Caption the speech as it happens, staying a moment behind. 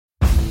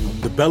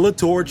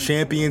Bellator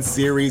Champion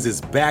Series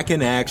is back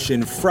in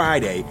action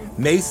Friday,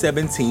 May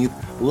 17th,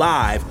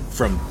 live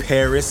from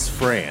Paris,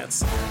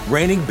 France.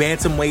 Reigning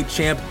bantamweight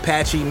champ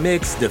Patchy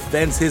Mix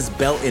defends his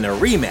belt in a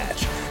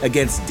rematch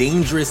against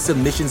dangerous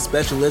submission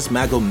specialist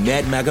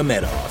Magomed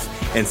Magomedov.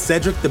 And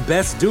Cedric the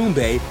Best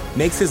Doumbé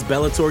makes his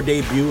Bellator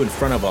debut in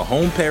front of a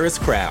home Paris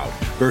crowd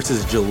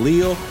versus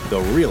Jaleel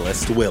the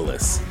Realist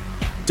Willis.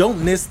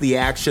 Don't miss the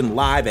action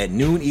live at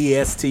noon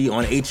EST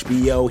on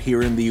HBO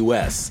here in the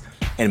US.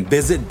 And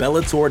visit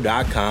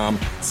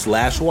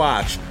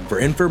Bellator.com/watch for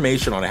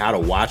information on how to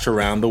watch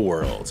around the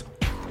world.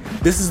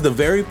 This is the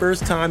very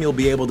first time you'll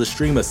be able to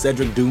stream a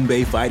Cedric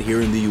Doumbé fight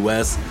here in the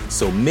US,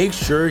 so make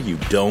sure you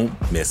don't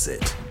miss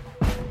it.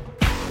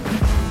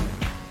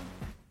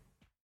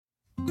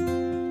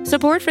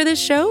 Support for this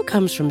show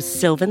comes from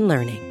Sylvan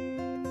Learning.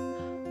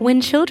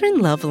 When children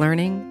love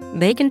learning,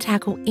 they can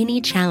tackle any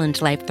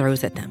challenge life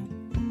throws at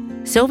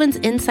them. Sylvan's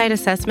Insight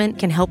Assessment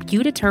can help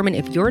you determine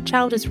if your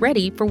child is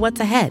ready for what's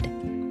ahead.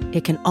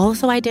 It can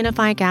also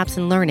identify gaps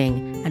in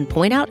learning and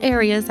point out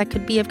areas that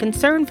could be of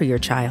concern for your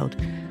child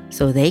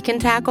so they can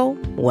tackle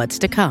what's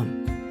to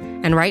come.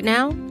 And right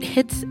now,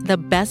 it's the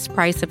best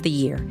price of the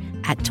year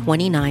at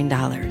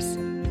 $29.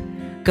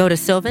 Go to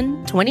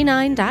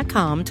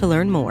sylvan29.com to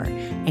learn more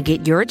and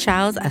get your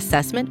child's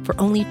assessment for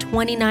only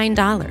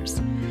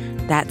 $29.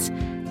 That's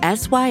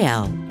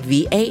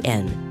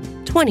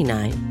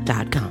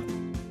SYLVAN29.com.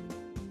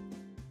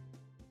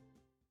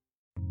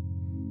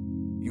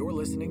 You're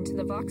listening to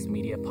the Vox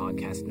Media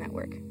Podcast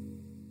Network.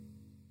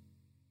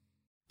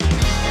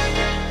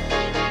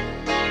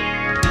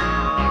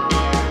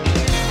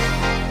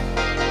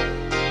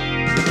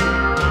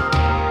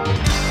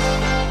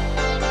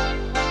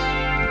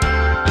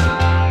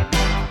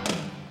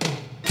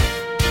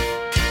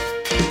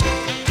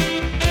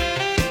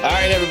 All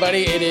right,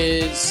 everybody, it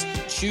is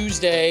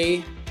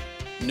Tuesday,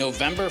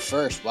 November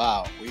 1st.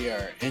 Wow, we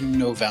are in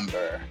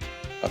November.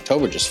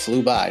 October just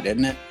flew by,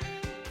 didn't it?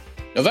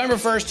 November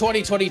 1st,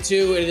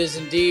 2022, it is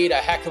indeed a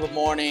heck of a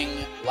morning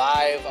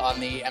live on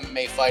the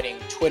MMA Fighting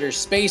Twitter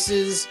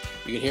Spaces.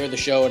 You can hear the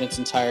show in its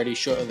entirety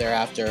shortly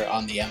thereafter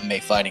on the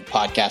MMA Fighting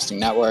Podcasting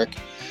Network.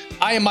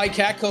 I am Mike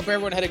Heck. Hope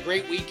everyone had a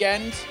great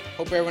weekend.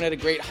 Hope everyone had a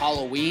great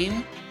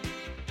Halloween.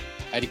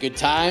 Had a good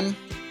time.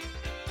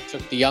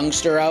 Took the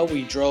youngster out.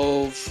 We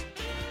drove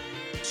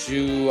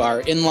to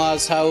our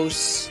in-laws'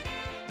 house.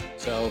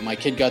 So my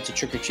kid got to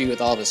trick-or-treat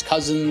with all of his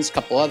cousins, a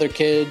couple other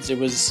kids. It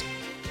was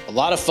a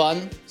lot of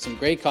fun, some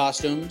great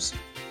costumes.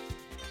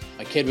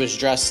 My kid was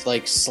dressed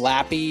like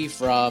Slappy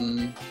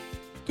from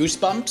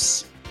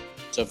Goosebumps.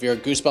 So if you're a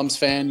Goosebumps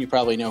fan, you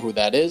probably know who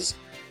that is.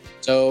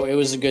 So it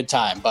was a good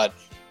time, but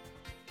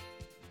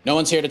no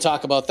one's here to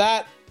talk about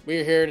that.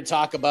 We're here to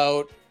talk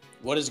about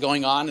what is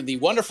going on in the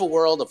wonderful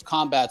world of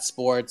combat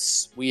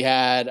sports. We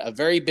had a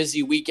very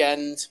busy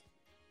weekend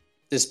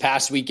this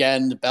past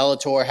weekend.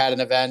 Bellator had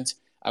an event.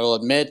 I will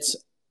admit,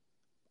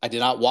 I did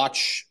not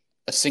watch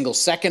a single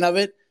second of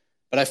it,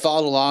 but I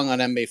followed along on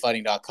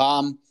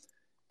MMAfighting.com.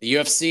 The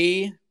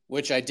UFC,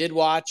 which I did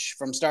watch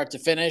from start to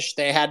finish,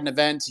 they had an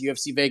event,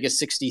 UFC Vegas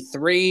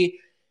 63.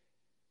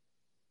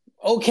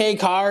 Okay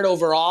card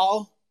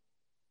overall.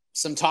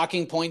 Some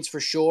talking points for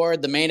sure.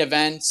 The main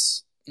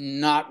events,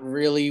 not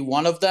really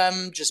one of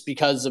them, just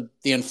because of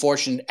the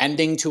unfortunate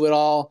ending to it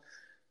all.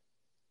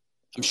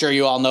 I'm sure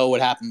you all know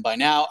what happened by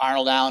now.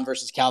 Arnold Allen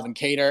versus Calvin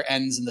Kattar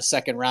ends in the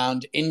second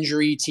round.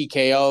 Injury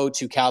TKO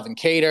to Calvin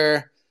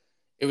Kattar.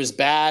 It was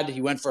bad.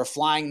 He went for a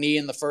flying knee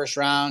in the first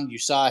round. You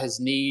saw his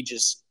knee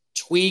just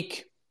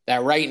tweak.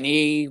 That right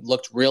knee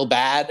looked real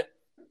bad.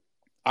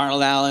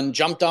 Arnold Allen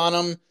jumped on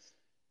him.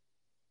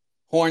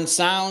 Horn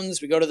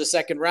sounds. We go to the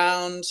second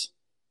round.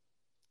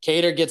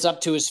 Kattar gets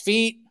up to his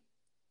feet,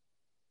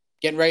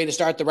 getting ready to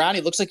start the round.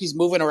 He looks like he's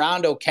moving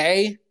around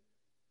okay.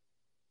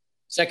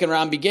 Second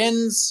round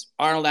begins.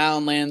 Arnold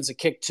Allen lands a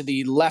kick to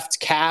the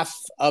left calf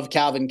of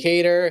Calvin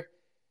Kattar.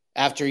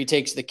 After he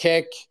takes the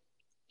kick,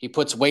 he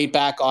puts weight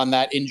back on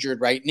that injured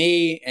right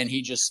knee, and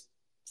he just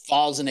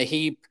falls in a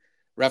heap.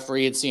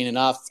 Referee had seen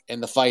enough,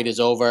 and the fight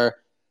is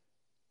over.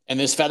 And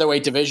this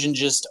featherweight division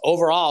just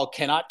overall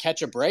cannot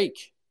catch a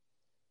break.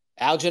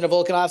 Alexander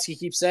Volkanovski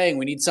keeps saying,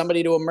 we need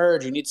somebody to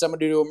emerge. We need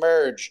somebody to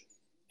emerge.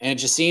 And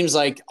it just seems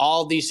like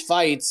all these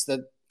fights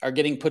that are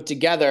getting put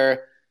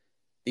together,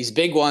 these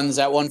big ones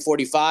at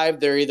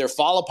 145, they're either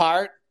fall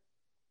apart,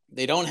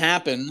 they don't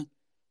happen,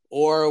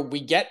 or we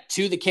get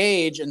to the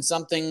cage and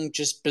something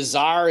just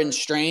bizarre and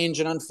strange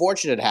and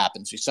unfortunate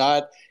happens. We saw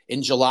it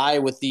in July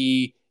with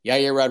the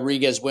Yair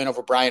Rodriguez win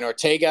over Brian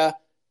Ortega,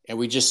 and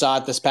we just saw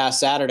it this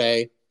past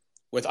Saturday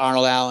with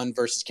Arnold Allen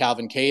versus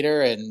Calvin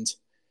Kattar. And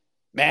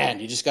man,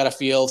 you just got to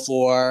feel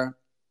for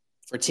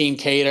Team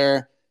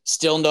Kattar.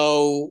 Still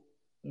no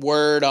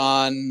word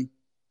on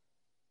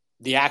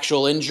the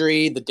actual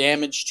injury, the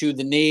damage to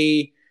the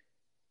knee.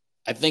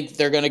 I think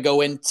they're going to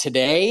go in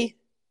today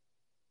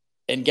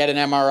and get an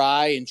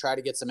MRI and try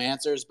to get some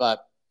answers,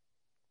 but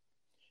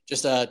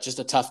just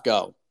a tough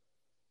go.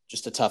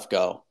 Just a tough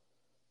go.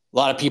 A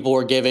lot of people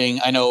were giving,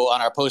 I know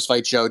on our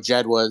post-fight show,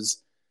 Jed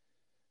was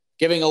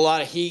giving a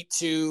lot of heat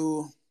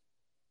to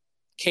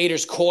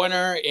Kattar's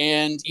corner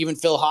and even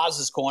Phil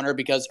Haas's corner,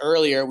 because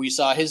earlier we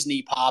saw his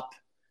knee pop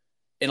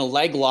in a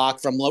leg lock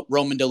from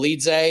Roman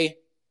Dolidze.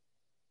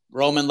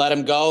 Roman let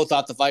him go,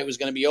 thought the fight was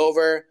going to be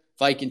over.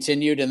 Fight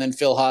continued, and then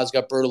Phil Haas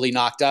got brutally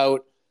knocked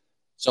out.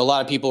 So a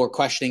lot of people were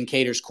questioning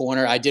Kattar's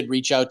corner. I did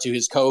reach out to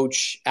his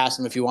coach, asked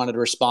him if he wanted to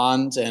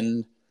respond,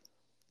 and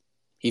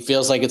he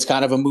feels like it's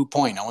kind of a moot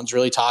point. No one's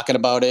really talking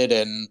about it,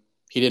 and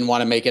he didn't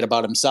want to make it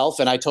about himself,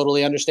 and I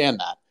totally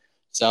understand that.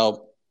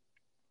 So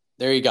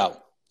there you go.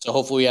 So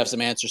hopefully we have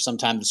some answers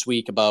sometime this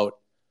week about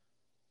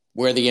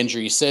where the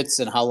injury sits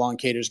and how long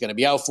Kattar's going to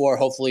be out for.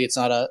 Hopefully it's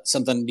not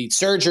something that needs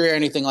surgery or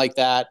anything like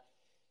that.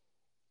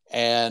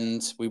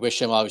 And we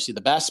wish him obviously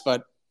the best.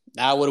 But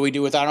now what do we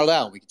do with Arnold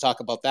Allen? We can talk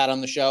about that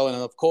on the show. And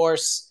of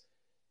course,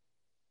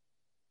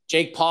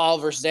 Jake Paul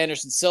versus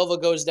Anderson Silva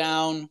goes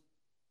down.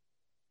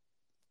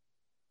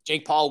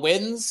 Jake Paul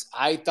wins.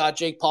 I thought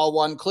Jake Paul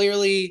won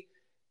clearly,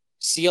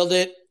 sealed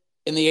it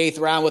in the 8th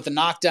round with a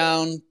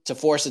knockdown to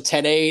force a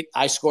 10-8.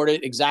 I scored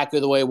it exactly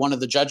the way one of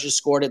the judges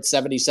scored it,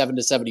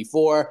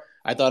 77-74.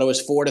 I thought it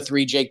was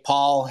 4-3 Jake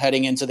Paul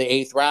heading into the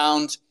 8th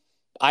round.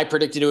 I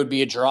predicted it would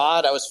be a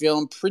draw. I was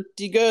feeling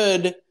pretty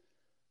good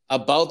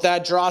about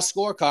that draw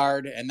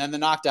scorecard, and then the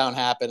knockdown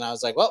happened. I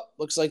was like, well,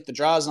 looks like the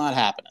draw is not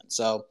happening.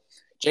 So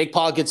Jake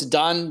Paul gets it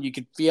done. You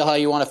could feel how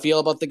you want to feel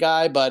about the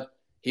guy, but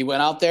he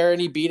went out there and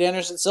he beat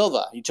Anderson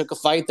Silva. He took a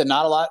fight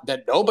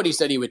that nobody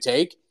said he would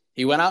take.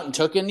 He went out and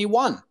took it and he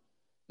won.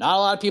 Not a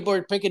lot of people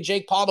are picking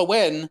Jake Paul to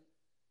win,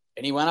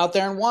 and he went out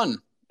there and won.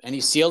 And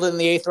he sealed it in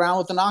the 8th round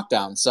with a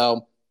knockdown.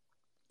 So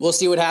we'll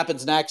see what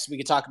happens next. We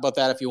can talk about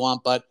that if you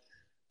want. But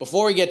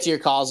before we get to your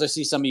calls, I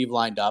see some of you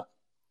lined up.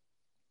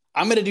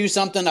 I'm going to do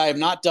something I have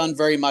not done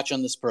very much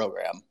on this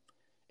program.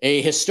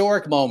 A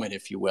historic moment,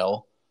 if you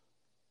will.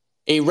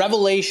 A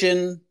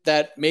revelation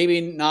that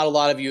maybe not a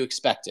lot of you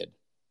expected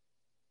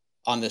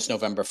on this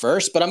November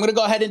 1st. But I'm going to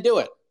go ahead and do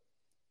it.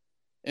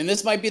 And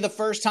this might be the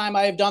first time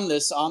I have done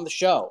this on the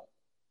show.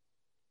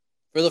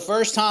 For the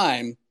first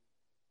time,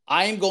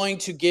 I am going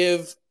to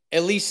give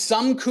at least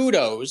some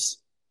kudos,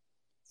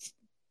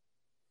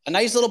 a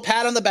nice little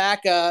pat on the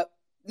back,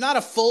 not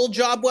a full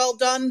job well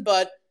done,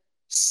 but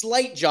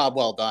slight job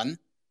well done,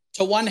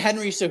 to one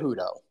Henry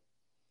Cejudo.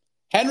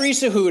 Henry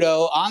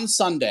Cejudo on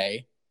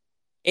Sunday,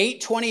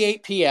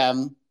 8:28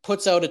 p.m.,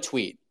 puts out a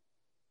tweet.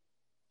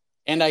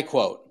 And I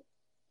quote,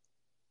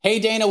 "Hey,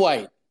 Dana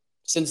White,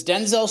 since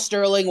Denzel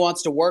Sterling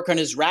wants to work on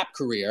his rap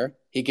career,"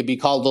 he could be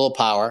called Lil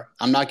Power.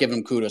 I'm not giving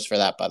him kudos for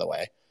that, by the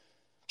way.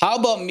 "How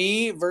about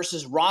me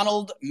versus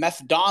Ronald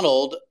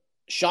McDonald,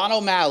 Sean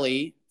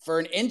O'Malley for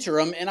an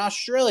interim in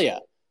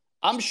Australia?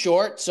 I'm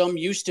short, so I'm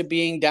used to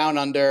being down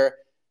under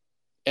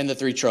in the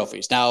 3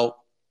 trophies." Now,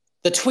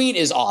 the tweet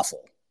is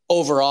awful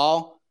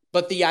overall,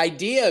 but the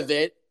idea of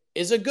it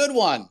is a good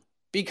one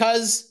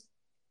because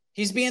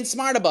he's being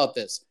smart about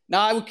this.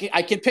 Now,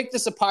 I can pick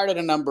this apart in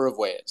a number of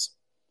ways.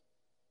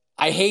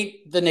 I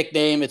hate the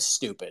nickname. It's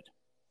stupid.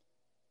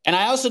 And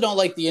I also don't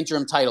like the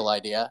interim title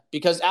idea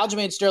because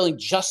Aljamain Sterling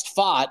just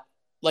fought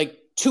like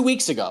 2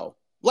 weeks ago,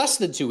 less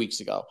than 2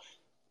 weeks ago.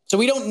 So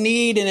we don't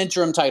need an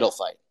interim title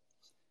fight.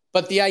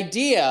 But the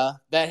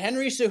idea that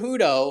Henry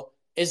Cejudo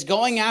is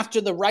going after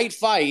the right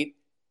fight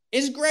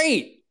is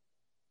great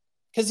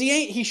because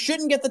he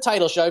shouldn't get the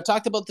title shot. I've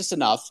talked about this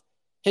enough.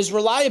 His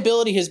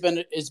reliability has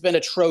been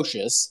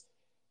atrocious.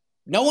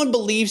 No one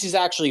believes he's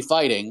actually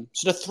fighting.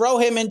 So to throw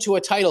him into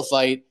a title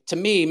fight, to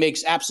me,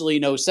 makes absolutely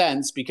no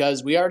sense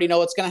because we already know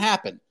what's going to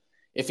happen.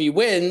 If he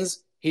wins,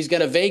 he's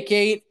going to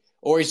vacate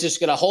or he's just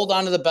going to hold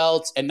on to the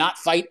belts and not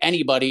fight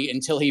anybody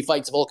until he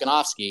fights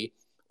Volkanovski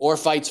or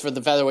fights for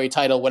the featherweight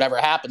title, whatever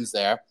happens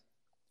there.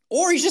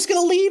 Or he's just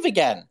going to leave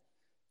again.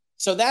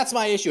 So that's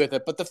my issue with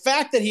it. But the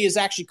fact that he is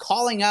actually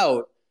calling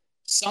out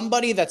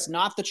somebody that's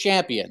not the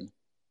champion,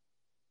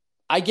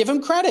 I give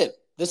him credit.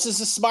 This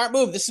is a smart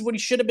move. This is what he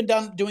should have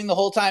been doing the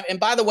whole time. And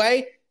by the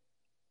way,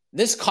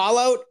 this call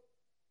out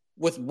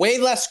with way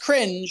less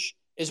cringe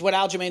is what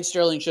Aljamain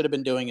Sterling should have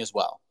been doing as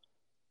well.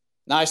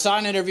 Now, I saw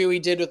an interview he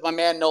did with my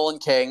man Nolan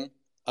King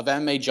of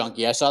MMA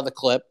Junkie. I saw the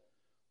clip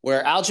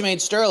where Aljamain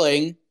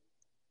Sterling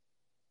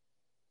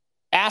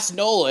asked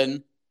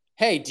Nolan,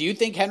 "Hey, do you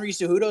think Henry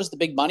Cejudo is the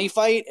big money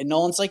fight?" And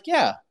Nolan's like,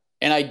 "Yeah."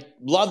 And I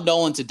love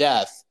Nolan to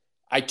death.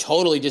 I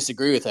totally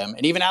disagree with him.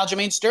 And even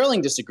Aljamain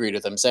Sterling disagreed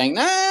with him, saying,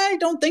 "Nah, I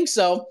don't think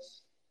so.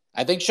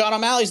 I think Sean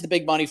O'Malley's the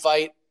big money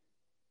fight."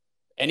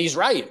 And he's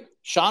right.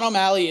 Sean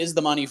O'Malley is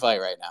the money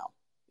fight right now.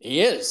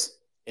 He is.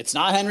 It's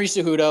not Henry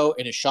Cejudo.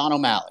 It is Sean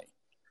O'Malley.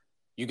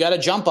 You got to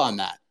jump on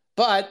that.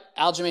 But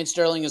Aljamain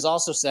Sterling is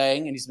also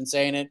saying, and he's been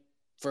saying it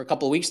for a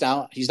couple of weeks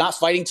now, he's not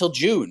fighting till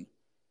June.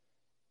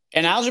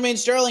 And Aljamain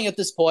Sterling at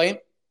this point,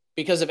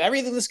 because of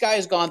everything this guy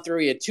has gone through,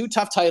 he had 2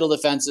 tough title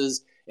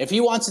defenses. If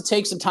he wants to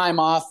take some time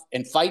off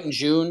and fight in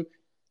June,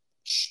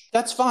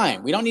 that's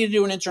fine. We don't need to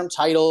do an interim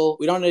title.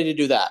 We don't need to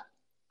do that.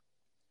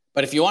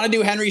 But if you want to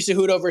do Henry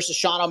Cejudo versus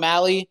Sean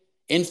O'Malley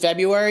in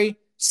February,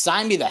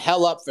 sign me the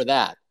hell up for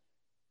that.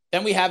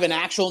 Then we have an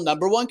actual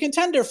number 1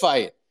 contender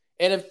fight.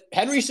 And if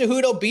Henry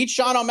Cejudo beats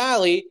Sean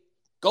O'Malley,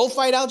 Go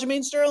fight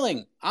Aljamain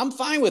Sterling. I'm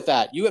fine with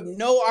that. You have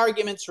no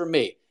arguments from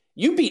me.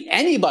 You beat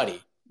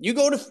anybody. You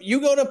go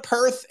to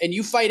Perth and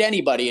you fight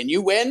anybody and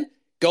you win,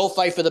 go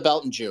fight for the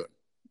belt in June.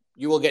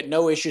 You will get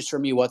no issues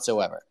from me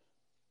whatsoever.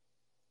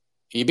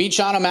 You beat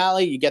Sean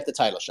O'Malley, you get the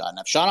title shot. And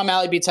if Sean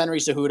O'Malley beats Henry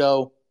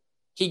Cejudo,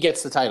 he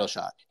gets the title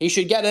shot. He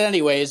should get it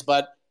anyways,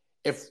 but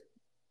if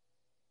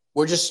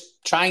we're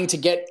just trying to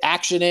get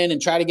action in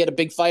and try to get a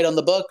big fight on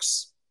the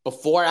books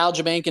before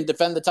Aljamain can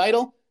defend the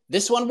title,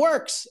 this one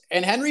works.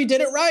 And Henry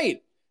did it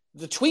right.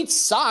 The tweet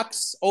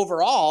sucks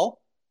overall,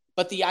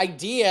 but the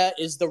idea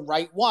is the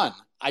right one.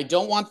 I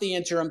don't want the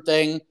interim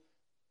thing,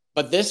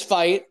 but this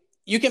fight,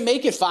 you can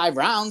make it 5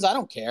 rounds. I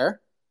don't care.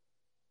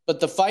 But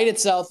the fight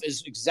itself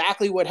is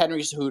exactly what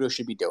Henry Cejudo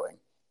should be doing.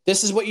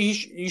 This is what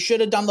you should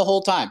have done the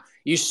whole time.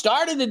 You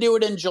started to do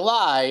it in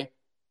July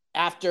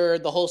after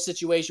the whole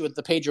situation with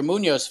the Pedro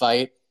Munoz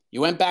fight.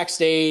 You went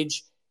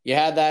backstage. You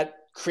had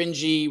that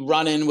cringy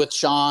run-in with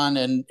Sean,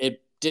 and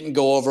it didn't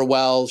go over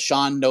well.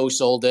 Sean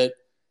no-sold it.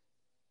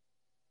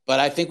 But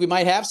I think we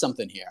might have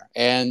something here.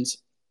 And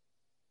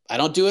I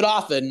don't do it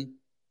often,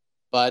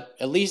 but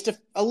at least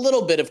a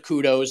little bit of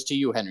kudos to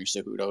you, Henry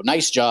Cejudo.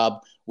 Nice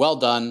job. Well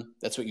done.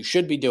 That's what you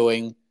should be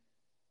doing.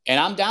 And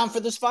I'm down for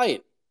this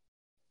fight.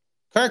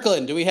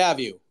 Kirkland, do we have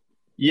you?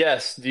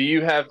 Yes. Do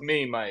you have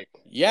me, Mike?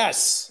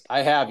 Yes,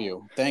 I have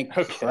you. Thank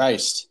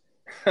Christ.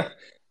 I'm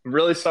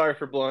really sorry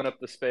for blowing up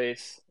the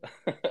space.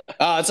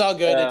 Oh, it's all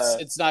good.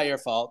 It's not your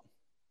fault.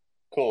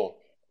 Cool.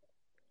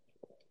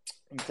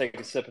 I'm going to take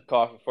a sip of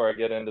coffee before I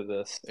get into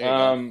this.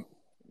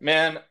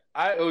 Man,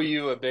 I owe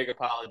you a big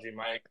apology,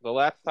 Mike. The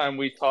last time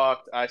we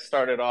talked, I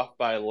started off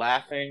by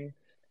laughing.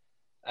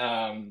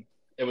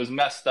 It was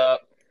messed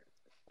up.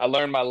 I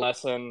learned my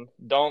lesson.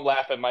 Don't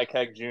laugh at Mike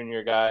Heck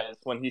Jr., guys.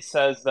 When he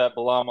says that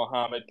Bilal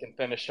Muhammad can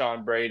finish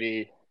Sean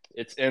Brady,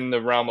 it's in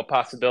the realm of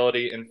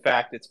possibility. In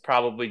fact, it's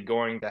probably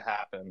going to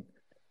happen.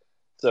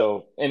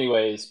 So,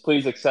 anyways,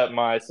 please accept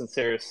my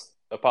sincerest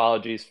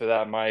apologies for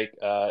that, Mike.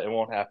 It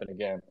won't happen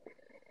again.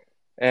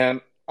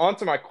 And on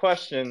to my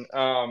question.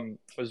 I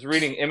was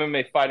reading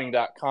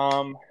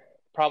MMAfighting.com,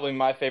 probably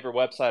my favorite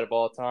website of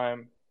all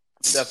time.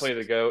 Definitely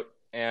the GOAT.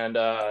 And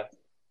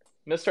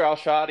Mr.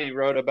 Al-Shadi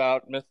wrote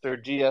about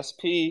Mr.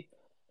 GSP,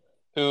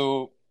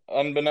 who,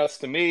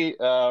 unbeknownst to me,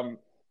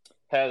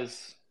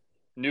 has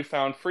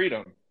newfound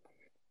freedom.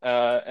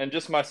 And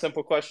just my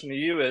simple question to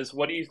you is,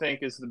 what do you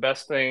think is the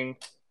best thing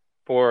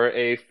for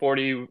a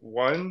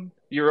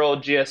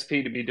 41-year-old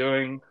GSP to be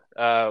doing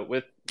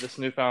with this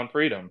newfound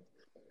freedom?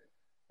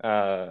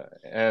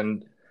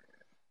 And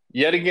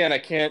yet again, I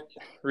can't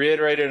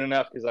reiterate it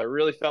enough because I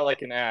really felt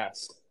like an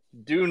ass.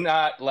 Do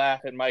not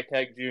laugh at Mike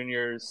Heck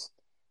Jr.'s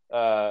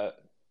like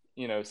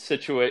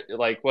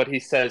what he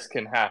says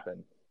can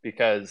happen,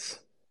 because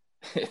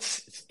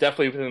it's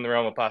definitely within the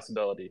realm of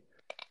possibility.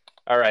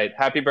 All right.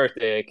 Happy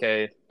birthday,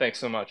 AK. Thanks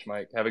so much,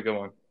 Mike. Have a good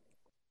one.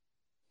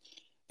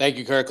 Thank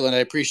you, Kirkland. I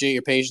appreciate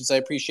your patience. I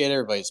appreciate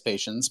everybody's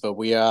patience, but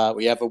we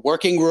have a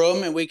working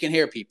room and we can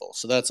hear people.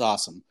 So that's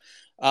awesome.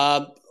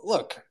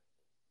 Look,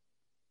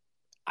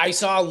 I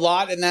saw a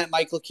lot in that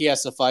Michael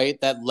Chiesa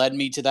fight that led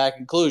me to that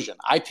conclusion.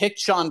 I picked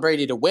Sean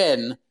Brady to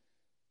win,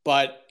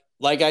 but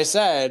like I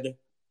said,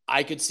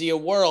 I could see a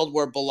world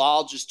where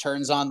Bilal just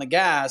turns on the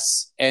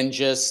gas and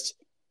just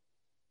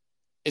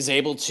is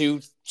able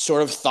to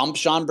sort of thump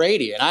Sean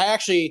Brady.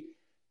 And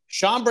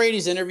Sean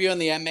Brady's interview on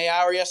the MMA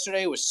Hour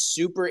yesterday was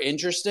super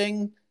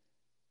interesting,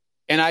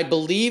 and I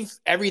believe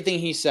everything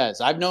he says.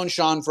 I've known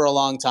Sean for a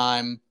long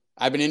time.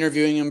 I've been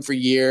interviewing him for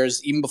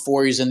years, even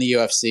before he's in the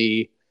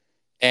UFC.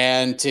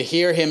 And to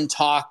hear him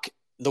talk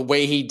the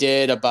way he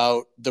did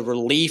about the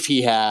relief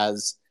he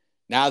has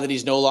now that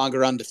he's no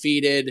longer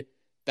undefeated,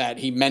 that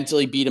he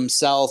mentally beat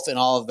himself and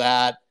all of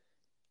that,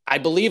 I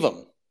believe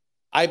him.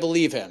 I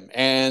believe him.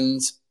 And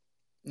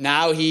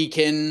now he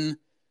can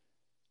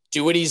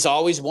do what he's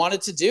always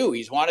wanted to do.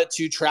 He's wanted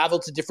to travel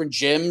to different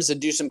gyms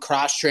and do some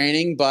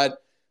cross-training, but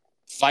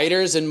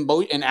fighters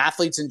and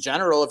athletes in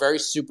general are very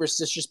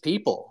superstitious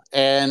people.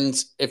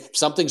 And if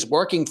something's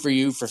working for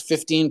you for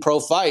 15 pro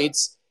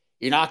fights,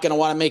 you're not going to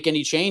want to make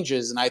any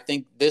changes. And I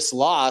think this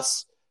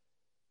loss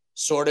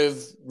sort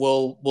of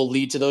will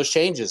lead to those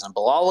changes. And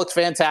Bilal looked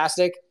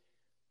fantastic.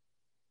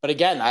 But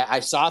again,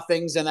 I saw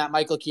things in that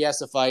Michael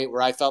Chiesa fight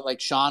where I felt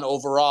like Sean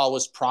overall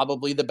was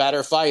probably the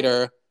better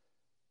fighter.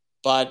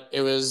 But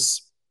it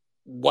was,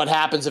 what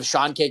happens if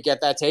Sean can't get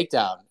that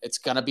takedown? It's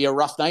going to be a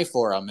rough night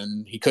for him.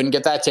 And he couldn't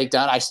get that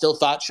takedown. I still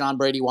thought Sean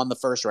Brady won the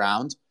first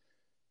round.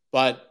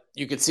 But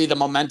you could see the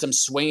momentum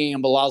swinging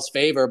in Bilal's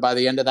favor by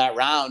the end of that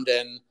round.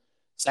 And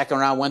second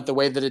round went the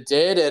way that it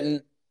did.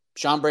 And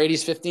Sean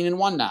Brady's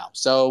 15-1 now.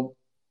 So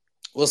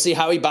we'll see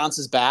how he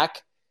bounces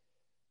back.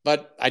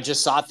 But I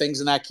just saw things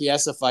in that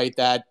Chiesa fight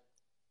that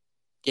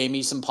gave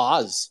me some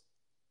pause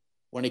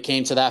when it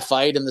came to that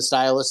fight and the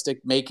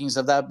stylistic makings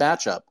of that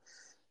matchup.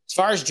 As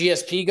far as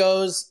GSP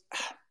goes,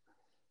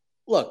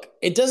 look,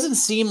 it doesn't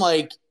seem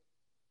like,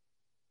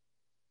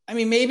 I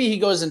mean, maybe he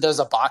goes and does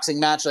a boxing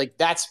match. Like,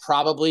 that's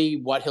probably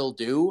what he'll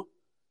do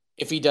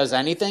if he does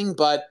anything.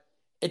 But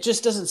it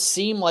just doesn't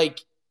seem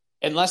like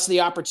unless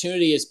the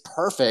opportunity is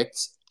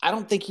perfect, I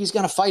don't think he's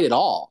going to fight at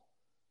all.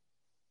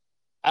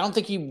 I don't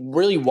think he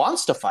really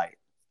wants to fight.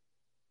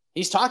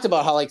 He's talked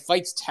about how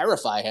fights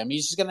terrify him.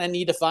 He's just going to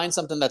need to find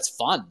something that's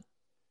fun.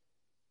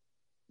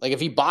 If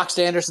he boxed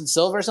Anderson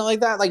Silva or something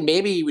like that,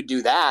 maybe he would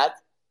do that.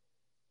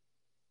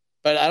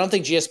 But I don't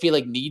think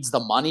GSP needs the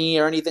money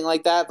or anything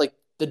like that.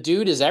 The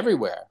dude is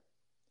everywhere.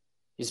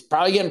 He's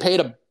probably getting paid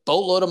a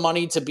boatload of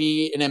money to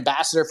be an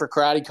ambassador for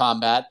Karate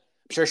Combat.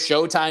 I'm sure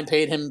Showtime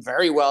paid him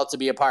very well to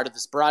be a part of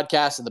this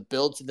broadcast and the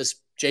build to this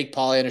Jake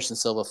Paul Anderson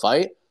Silva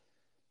fight.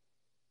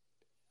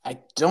 I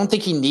don't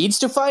think he needs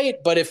to fight,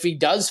 but if he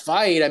does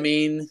fight,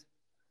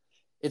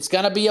 it's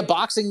going to be a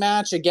boxing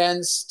match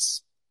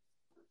against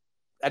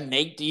a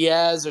Nate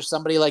Diaz or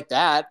somebody like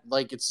that.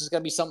 It's just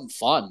going to be something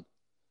fun.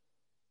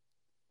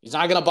 He's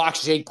not going to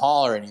box Jake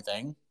Paul or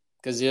anything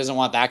because he doesn't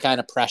want that kind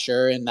of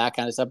pressure and that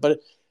kind of stuff. But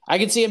I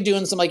could see him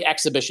doing some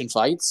exhibition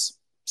fights,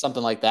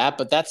 something like that.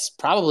 But that's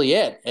probably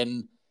it.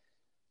 And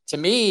to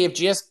me, if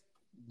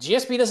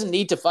GSP doesn't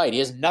need to fight, he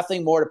has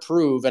nothing more to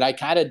prove. And I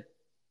kind of,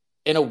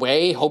 in a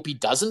way, hope he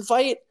doesn't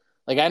fight.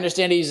 I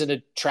understand he's an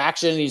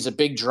attraction, he's a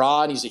big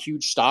draw, and he's a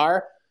huge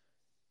star.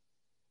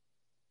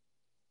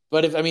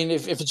 But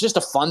if it's just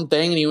a fun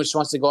thing and he just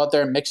wants to go out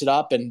there and mix it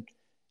up and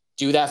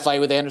do that fight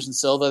with Anderson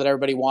Silva that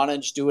everybody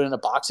wanted, just do it in a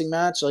boxing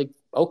match,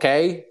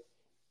 okay.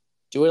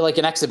 Do it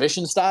an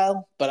exhibition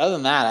style. But other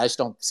than that, I just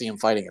don't see him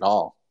fighting at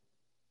all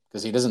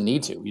because he doesn't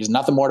need to. He has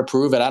nothing more to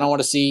prove, and I don't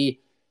want to see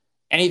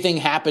anything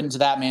happen to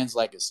that man's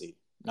legacy.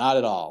 Not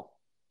at all.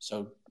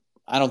 So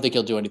I don't think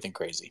he'll do anything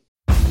crazy.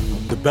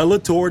 The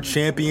Bellator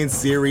Champion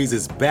Series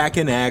is back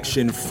in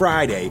action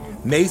Friday,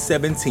 May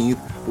 17th,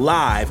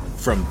 live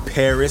from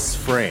Paris,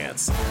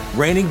 France.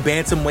 Reigning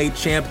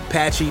bantamweight champ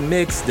Patchy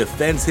Mix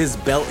defends his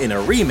belt in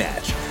a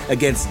rematch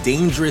against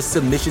dangerous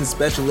submission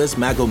specialist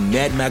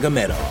Magomed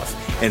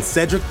Magomedov. And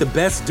Cedric the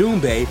Best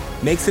Doumbé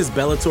makes his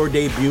Bellator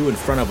debut in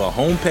front of a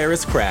home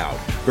Paris crowd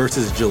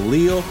versus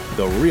Jaleel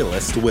the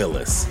Realist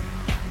Willis.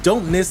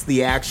 Don't miss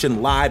the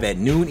action live at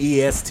noon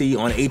EST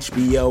on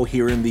HBO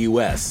here in the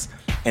US.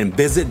 And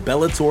visit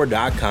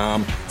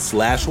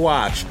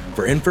Bellator.com/watch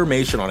for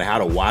information on how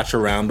to watch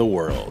around the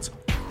world.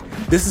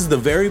 This is the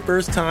very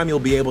first time you'll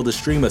be able to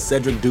stream a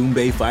Cedric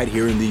Doumbé fight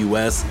here in the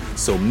US,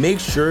 so make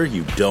sure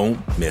you don't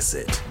miss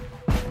it.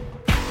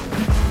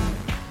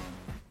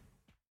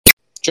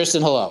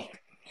 Tristan, hello.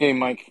 Hey,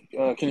 Mike.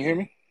 Can you hear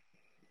me?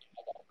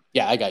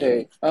 Yeah, I got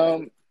you.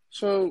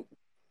 So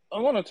I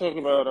want to talk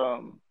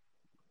about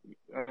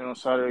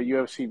Saturday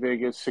UFC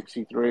Vegas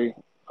 63,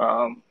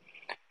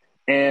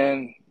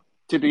 and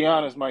to be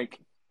honest, Mike,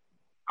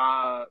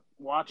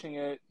 watching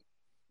it,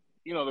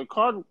 the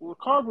card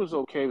was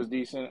okay, it was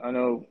decent. I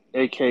know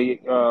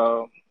AK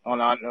on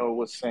Otno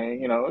was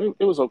saying,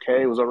 it was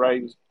okay, it was all right.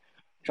 He was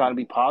trying to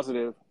be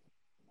positive.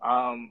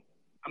 I'm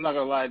not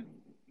gonna lie,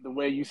 the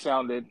way you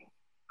sounded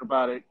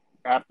about it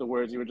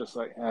afterwards, you were just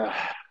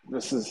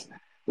this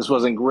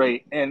wasn't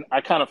great, and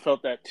I kind of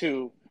felt that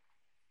too,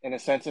 in a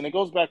sense. And it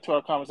goes back to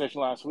our conversation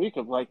last week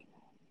of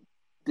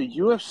the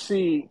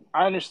UFC,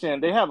 I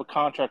understand they have a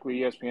contract with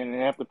ESPN and they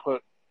have to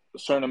put a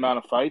certain amount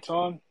of fights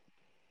on.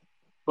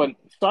 But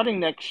starting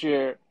next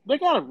year, they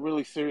got to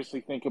really seriously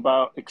think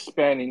about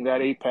expanding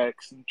that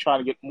Apex and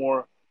trying to get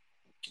more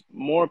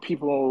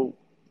people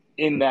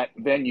in that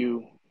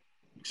venue,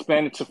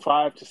 expand it to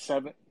 5 to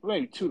 7,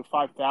 maybe 2 to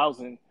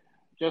 5,000,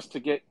 just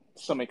to get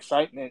some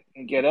excitement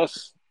and get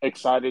us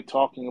excited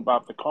talking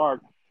about the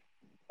card.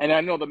 And I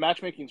know the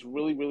matchmaking is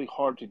really, really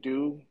hard to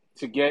do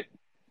to get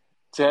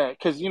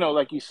because,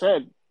 like you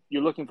said,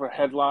 you're looking for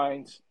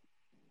headlines.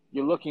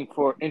 You're looking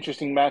for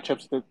interesting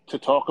matchups to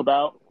talk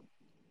about.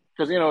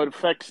 Because, it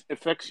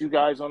affects you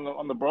guys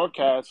on the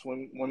broadcast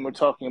when we're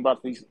talking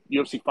about these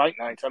UFC fight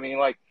nights.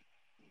 we're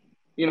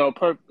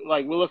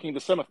looking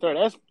December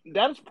 3rd.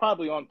 That is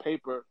probably on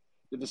paper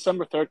the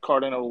December 3rd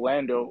card in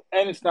Orlando,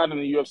 and it's not in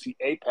the UFC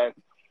Apex.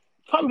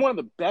 It's probably one of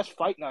the best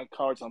fight night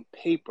cards on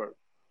paper,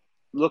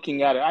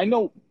 looking at it. I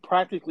know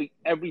practically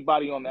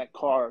everybody on that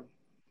card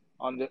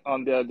on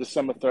the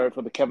December 3rd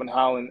for the Kevin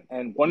Holland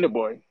and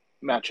Wonderboy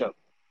matchup.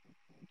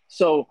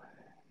 So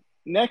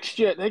next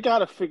year, they got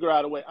to figure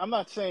out a way. I'm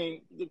not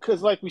saying,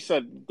 because like we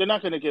said, they're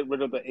not going to get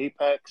rid of the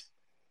Apex.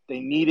 They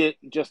need it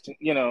just to,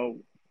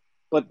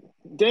 but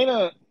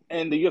Dana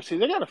and the UFC,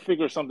 they got to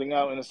figure something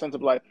out in the sense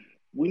of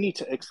we need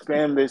to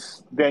expand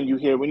this venue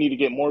here. We need to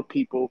get more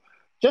people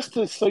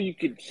so you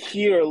could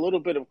hear a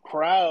little bit of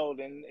crowd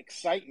and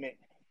excitement.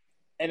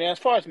 And as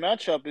far as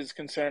matchup is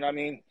concerned, I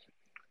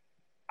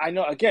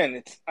know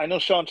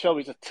Sean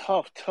Shelby's a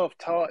tough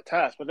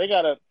task, but they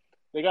gotta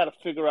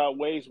figure out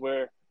ways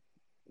where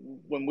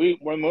when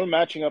we're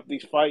matching up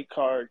these fight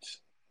cards,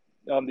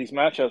 these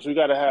matchups, we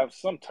got to have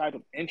some type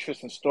of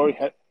interest and story,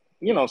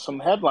 some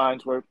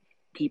headlines where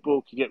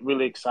people can get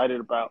really excited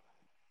about,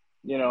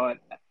 and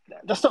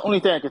that's the only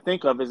thing I could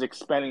think of is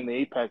expanding the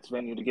Apex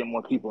venue to get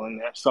more people in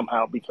there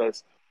somehow,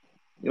 because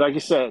like you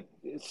said,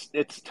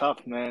 it's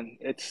tough, man.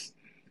 It's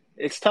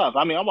tough.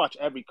 I watch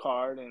every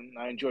card and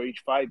I enjoy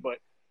each fight, but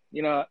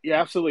You're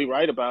absolutely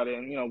right about it.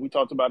 And we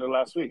talked about it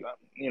last week.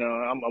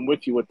 I'm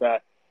with you with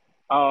that.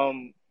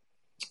 And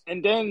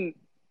then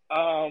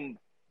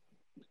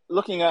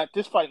looking at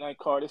this Fight Night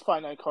card,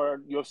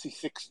 UFC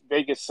 6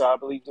 Vegas, I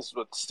believe this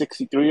was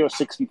 63 or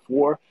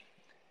 64.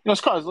 This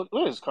card, look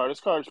at this card. This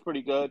card is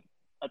pretty good.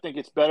 I think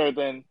it's better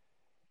than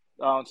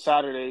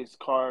Saturday's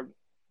card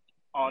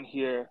on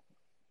here.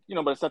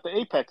 But it's at the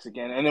Apex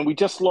again. And then we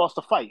just lost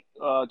a fight.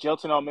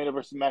 Jailton Almeida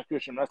versus Matt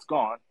Grisham. That's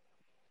gone.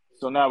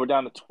 So now we're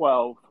down to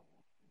 12.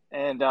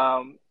 And,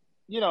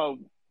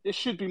 it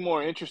should be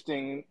more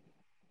interesting.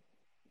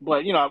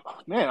 But,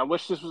 man, I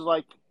wish this was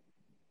like,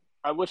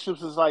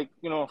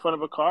 in front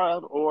of a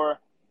crowd or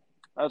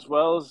as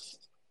well as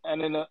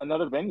and in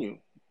another venue,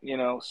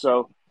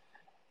 So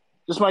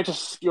this might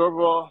just your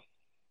overall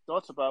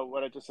thoughts about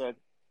what I just said.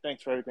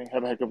 Thanks for everything.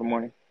 Have a heck of a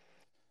morning.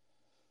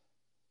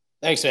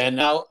 Thanks, man.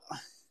 Now,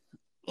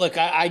 look,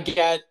 I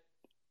get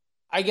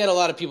a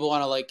lot of people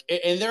want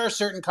to and there are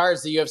certain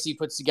cards the UFC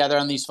puts together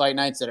on these fight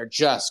nights that are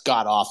just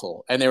god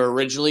awful, and they were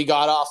originally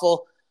god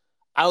awful.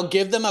 I'll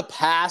give them a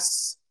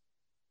pass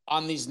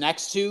on these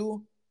next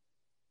two,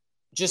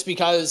 just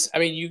because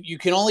you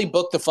can only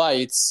book the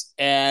fights,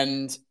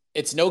 and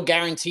it's no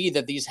guarantee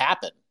that these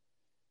happen.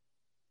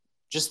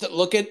 Just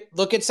look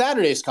at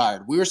Saturday's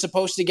card. We were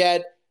supposed to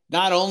get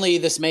not only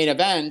this main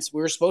event,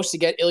 we were supposed to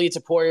get Ilia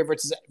Topuria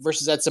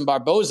versus Edson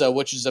Barboza,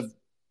 which is a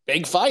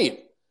big fight.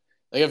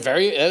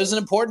 It was an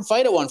important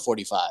fight at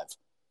 145.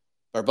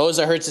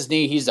 Barboza hurts his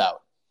knee, he's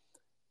out.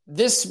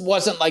 This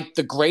wasn't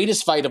the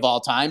greatest fight of all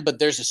time, but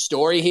there's a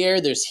story here.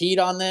 There's heat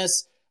on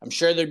this. I'm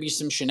sure there'd be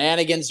some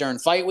shenanigans during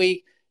fight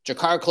week.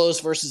 Jakar Close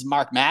versus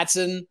Mark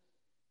Madsen.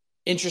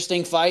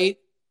 Interesting fight.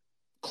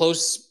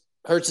 Close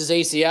hurts his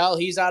ACL.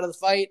 He's out of the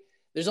fight.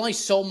 There's only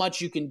so much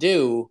you can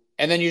do,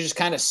 and then you're just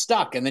kind of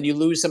stuck, and then you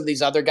lose some of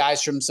these other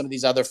guys from some of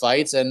these other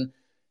fights. And,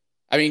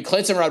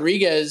 Clinton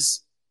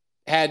Rodriguez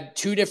had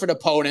two different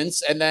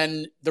opponents, and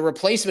then the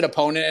replacement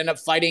opponent ended up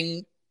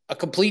fighting a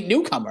complete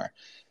newcomer.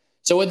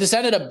 So what this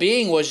ended up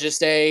being was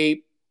just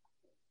a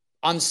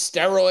on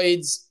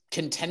steroids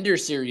Contender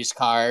Series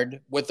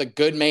card with a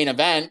good main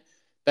event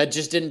that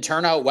just didn't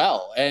turn out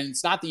well. And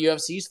it's not the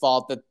UFC's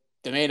fault that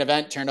the main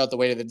event turned out the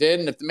way that it did.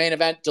 And if the main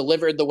event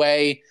delivered the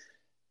way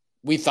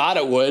we thought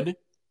it would,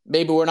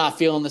 maybe we're not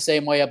feeling the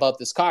same way about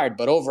this card.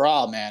 But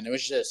overall, man, it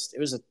was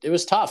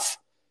tough.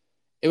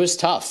 It was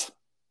tough.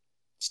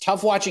 It's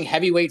tough watching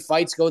heavyweight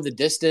fights go the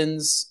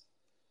distance.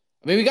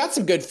 We got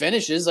some good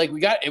finishes. We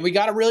got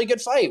a really good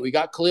fight. We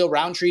got Khalil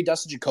Roundtree,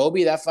 Dustin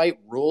Jacoby. That fight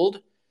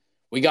ruled.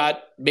 We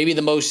got maybe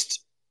the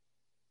most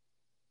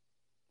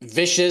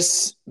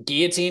vicious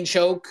guillotine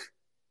choke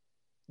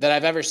that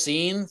I've ever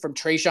seen from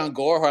Tresean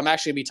Gore, who I'm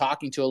actually going to be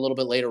talking to a little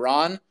bit later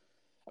on.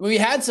 We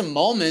had some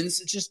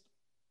moments. It's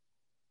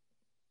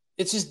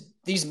just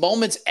these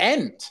moments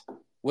end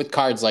with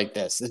cards like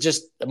this. It's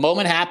just a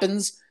moment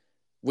happens.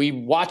 We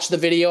watch the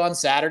video on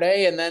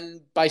Saturday, and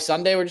then by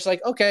Sunday, we're just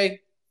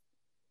okay,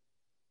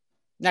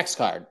 next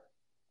card.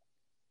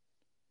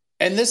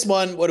 And this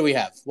one, what do we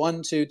have?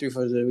 1, 2, 3,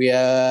 4. We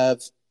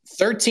have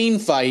 13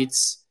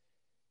 fights.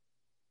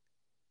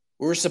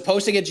 We were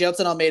supposed to get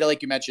Jailton Almeida,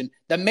 like you mentioned.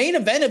 The main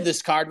event of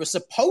this card was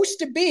supposed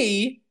to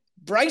be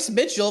Bryce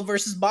Mitchell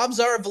versus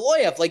Movsar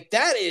Evloev.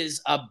 That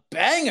is a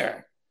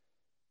banger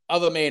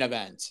of a main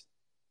event.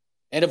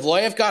 And if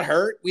Evloev got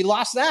hurt, we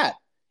lost that.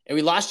 And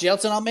we lost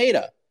Jailton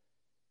Almeida.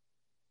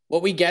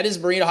 What we get is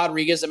Marina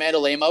Rodriguez, Amanda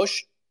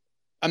Lemos,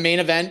 a main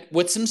event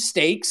with some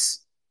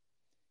stakes.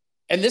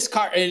 And this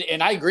card,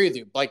 and I agree with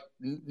you,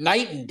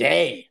 night and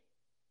day,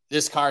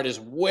 this card is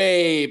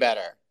way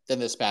better than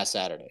this past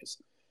Saturday's.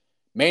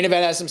 Main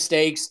event has some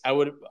stakes. I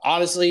would,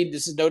 honestly,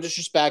 this is no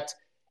disrespect.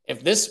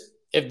 If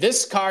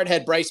this card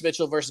had Bryce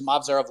Mitchell versus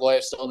Movsar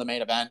Evloev still in the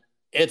main event,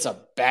 it's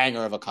a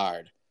banger of a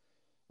card.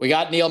 We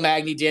got Neil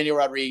Magny, Daniel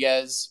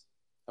Rodriguez.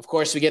 Of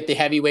course, we get the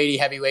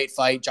heavyweight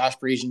fight, Josh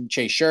Parisian,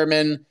 Chase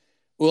Sherman.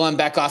 Ulan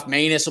Bekoff,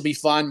 Manus will be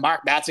fun.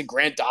 Mark Madsen,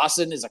 Grant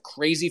Dawson is a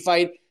crazy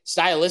fight.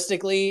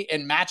 Stylistically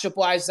and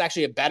matchup-wise, it's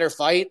actually a better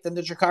fight than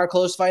the Jakar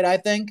Close fight, I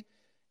think.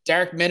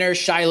 Derek Minner,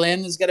 Shai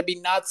Lin is going to be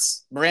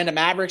nuts. Miranda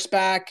Maverick's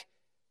back.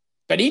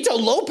 Benito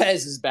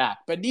Lopez is back.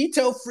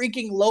 Benito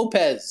freaking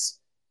Lopez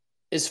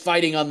is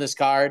fighting on this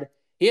card.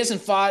 He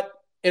hasn't fought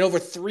in over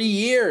 3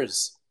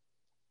 years.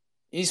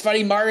 He's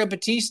fighting Mario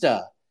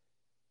Batista.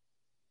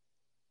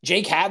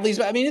 Jake Hadley's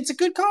back. It's a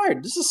good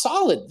card. This is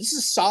solid. This is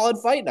a solid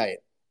fight night.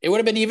 It would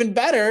have been even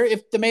better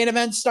if the main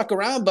event stuck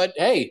around, but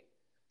hey,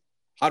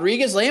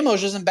 Rodriguez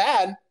Lemos isn't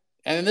bad.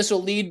 And then this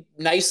will lead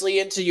nicely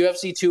into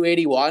UFC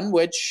 281,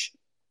 which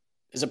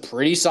is a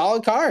pretty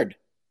solid card.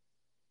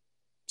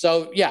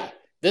 So, yeah,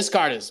 this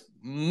card is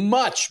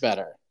much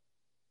better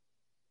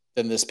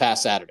than this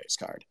past Saturday's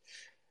card.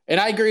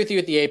 And I agree with you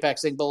with the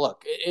Apex thing, but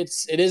look,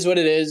 it is what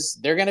it is.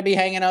 They're going to be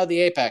hanging out at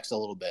the Apex a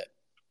little bit.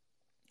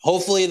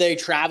 Hopefully they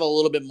travel a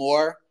little bit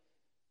more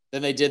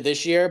than they did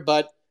this year.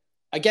 But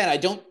again, I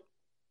don't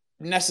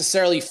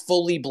necessarily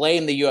fully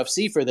blame the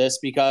UFC for this,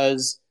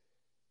 because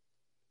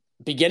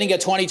beginning of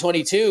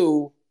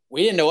 2022,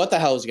 we didn't know what the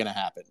hell was going to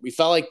happen. We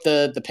felt like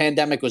the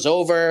pandemic was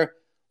over.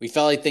 We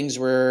felt like things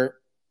were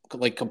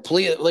like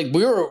complete. Like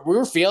we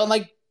were feeling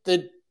like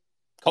the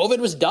COVID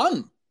was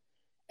done,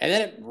 and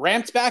then it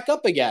ramped back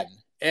up again.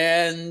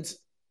 And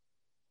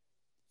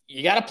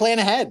you got to plan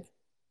ahead.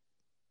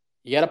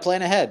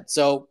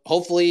 So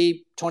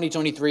hopefully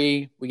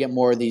 2023, we get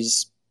more of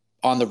these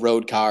on the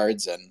road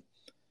cards and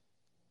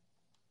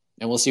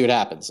we'll see what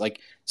happens. Like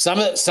some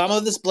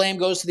of this blame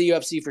goes to the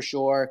UFC for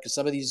sure, because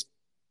some of these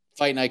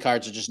fight night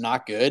cards are just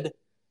not good.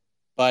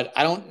 But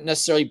I don't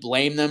necessarily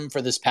blame them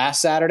for this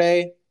past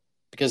Saturday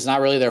because it's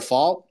not really their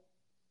fault.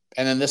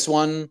 And then this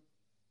one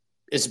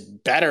is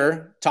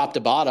better top to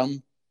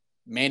bottom.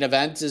 Main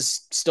event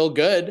is still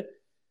good.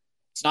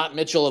 It's not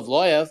Mitchell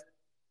Evloev,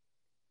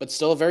 but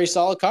still a very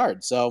solid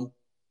card. So,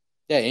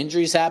 yeah,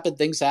 injuries happen,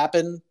 things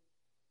happen.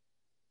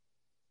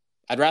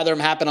 I'd rather them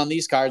happen on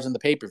these cards than the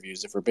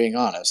pay-per-views, if we're being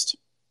honest.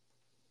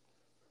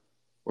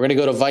 We're going to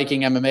go to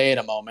Viking MMA in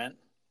a moment.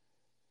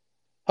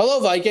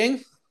 Hello,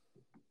 Viking.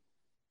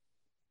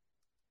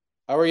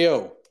 How are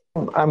you?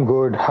 I'm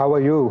good. How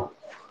are you?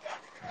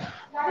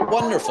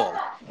 Wonderful.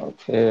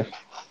 Okay.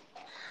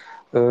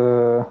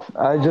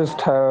 I just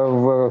have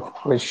a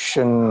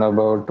question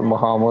about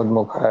Muhammad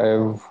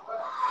Mokaev.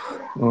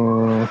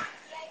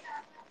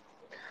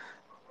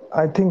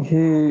 I think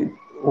he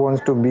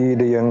wants to be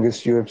the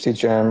youngest UFC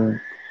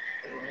champ,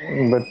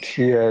 but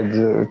he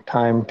has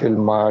time till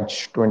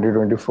March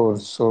 2024.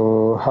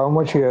 So how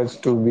much he has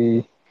to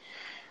be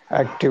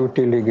active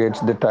till he gets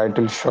the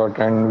title shot,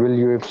 and will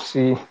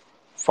UFC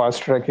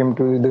fast track him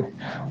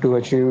to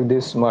achieve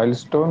this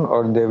milestone,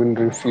 or they will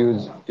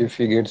refuse if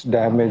he gets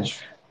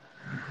damaged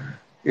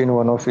in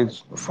one of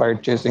his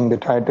fight chasing the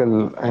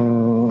title?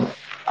 And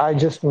I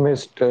just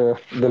missed the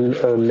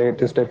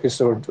latest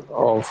episode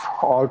of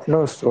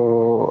Altner,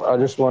 so I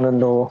just want to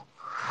know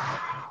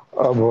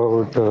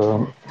about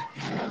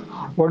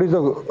what is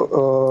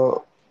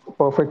the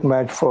perfect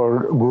match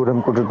for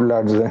Guram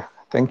Kutateladze.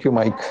 Thank you,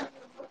 Mike.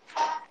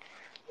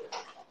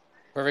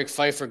 Perfect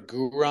fight for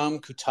Guram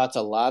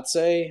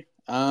Kutateladze.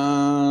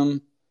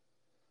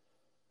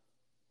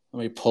 Let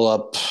me pull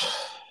up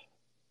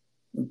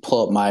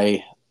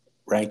my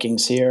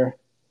rankings here.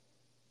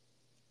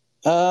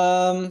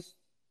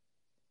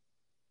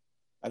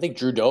 I think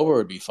Drew Dober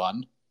would be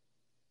fun.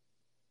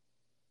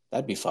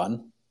 That'd be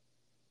fun.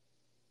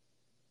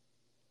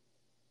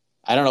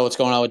 I don't know what's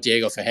going on with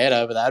Diego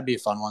Ferreira, but that'd be a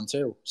fun one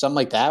too. Something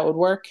like that would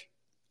work.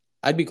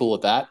 I'd be cool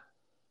with that.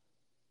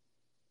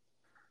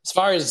 As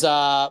far as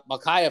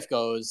Mokaev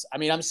goes, I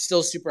mean, I'm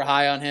still super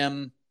high on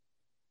him.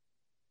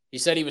 He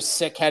said he was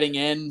sick heading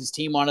in. His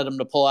team wanted him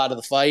to pull out of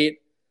the fight,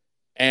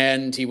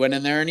 and he went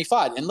in there and he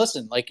fought. And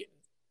listen, like,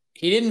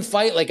 he didn't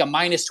fight like a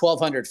minus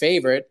 1,200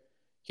 favorite.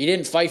 He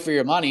didn't fight for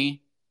your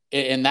money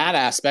in that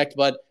aspect,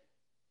 but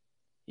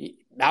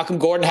Malcolm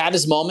Gordon had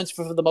his moments.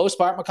 For the most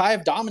part,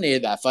 Mokaev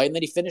dominated that fight, and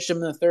then he finished him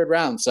in the third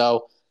round.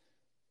 So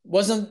it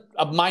wasn't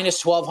a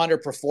minus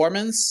 1,200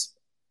 performance.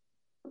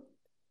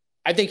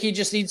 I think he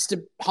just needs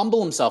to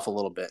humble himself a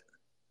little bit.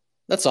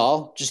 That's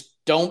all.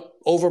 Just don't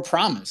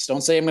overpromise.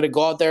 Don't say, I'm going to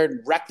go out there and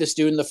wreck this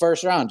dude in the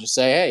first round. Just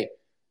say, hey,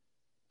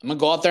 I'm going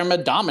to go out there and I'm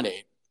going to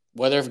dominate.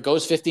 Whether if it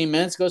goes 15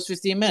 minutes, goes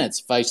 15 minutes.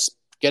 If I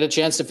get a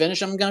chance to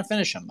finish him, I'm going to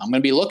finish him. I'm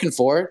going to be looking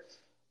for it.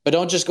 But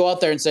don't just go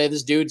out there and say,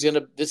 this dude ain't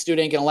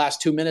going to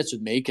last 2 minutes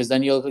with me, because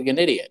then you look like an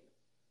idiot.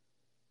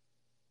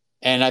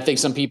 And I think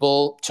some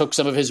people took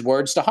some of his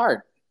words to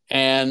heart.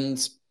 And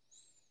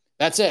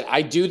that's it.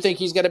 I do think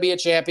he's going to be a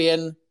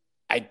champion.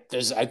 I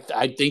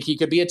think he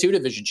could be a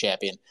 2-division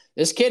champion.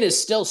 This kid is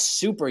still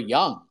super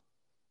young.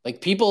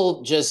 Like,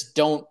 people just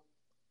don't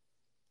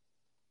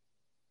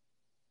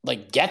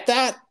like get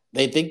that.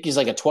 They think he's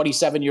like a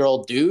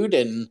 27-year-old dude,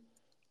 and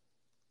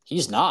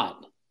he's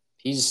not.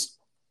 He's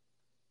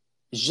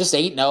just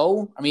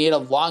 8-0. I mean, he had a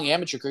long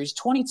amateur career. He's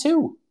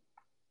 22.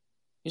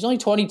 He's only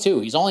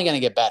 22. He's only going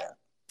to get better.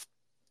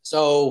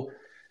 So,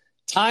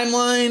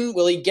 timeline,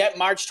 will he get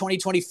March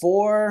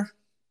 2024?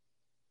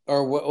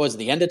 Or what was it,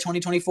 the end of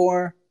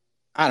 2024?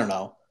 I don't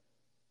know.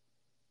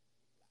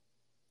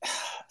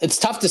 It's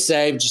tough to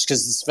say just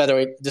because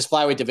this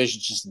flyweight division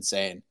is just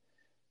insane.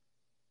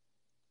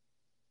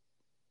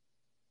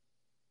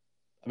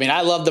 I mean,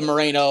 I love the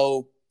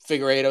Moreno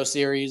Figueiredo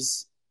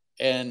series,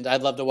 and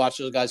I'd love to watch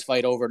those guys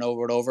fight over and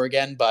over and over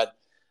again. But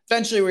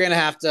eventually, we're going to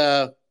have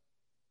to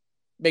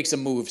make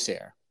some moves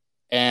here,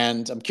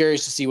 and I'm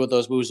curious to see what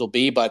those moves will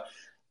be. But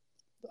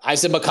I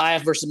said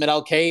Mokaev versus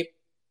Manel Kape,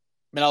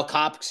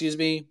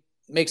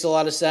 makes a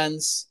lot of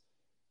sense.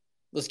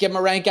 Let's give him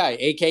a ranked guy.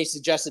 AK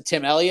suggested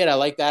Tim Elliott. I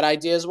like that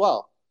idea as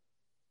well.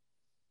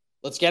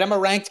 Let's get him a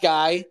ranked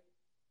guy.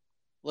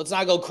 Let's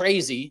not go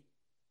crazy.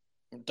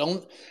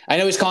 I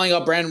know he's calling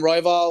out Brandon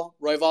Royval.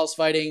 Royval's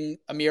fighting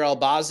Amir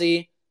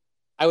Albazi.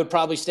 I would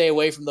probably stay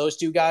away from those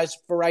two guys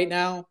for right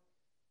now.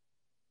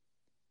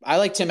 I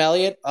like Tim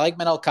Elliott. I like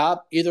Manel Kape.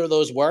 Either of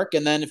those work.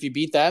 And then if you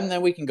beat them,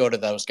 then we can go to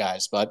those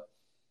guys. But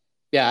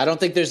yeah, I don't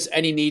think there's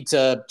any need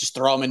to just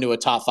throw him into a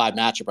top 5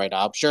 matchup right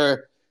now. I'm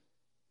sure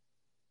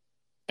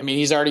I mean,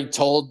 he's already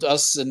told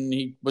us, and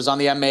he was on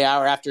the MMA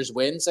Hour after his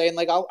win saying,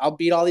 like, I'll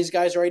beat all these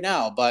guys right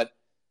now. But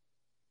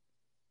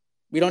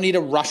we don't need to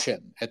rush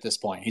him at this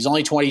point. He's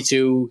only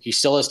 22. He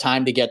still has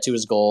time to get to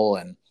his goal.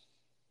 And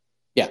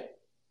yeah,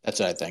 that's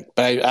what I think.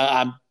 But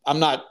I'm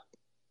not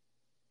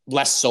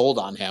less sold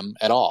on him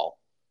at all.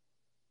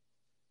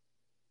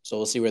 So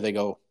we'll see where they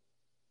go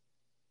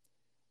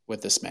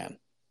with this man.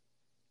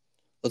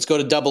 Let's go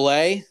to Double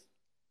A.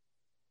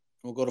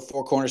 We'll go to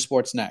Four Corner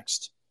Sports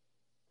next.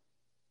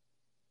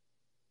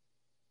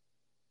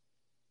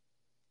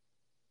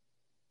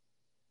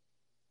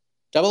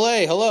 Double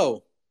A,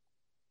 hello.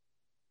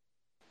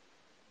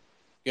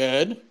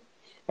 Good.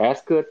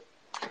 That's good.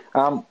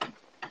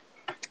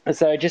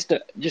 So just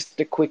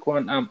a quick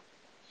one.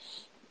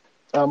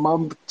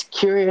 I'm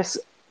curious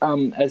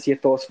as your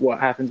thoughts what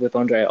happens with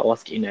Andrei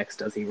Arlovski next.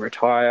 Does he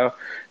retire?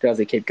 Does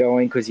he keep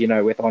going? Because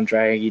with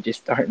Andrei, you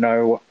just don't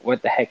know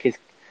what the heck is,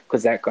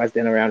 because that guy's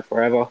been around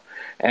forever.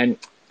 And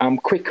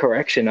quick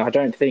correction, I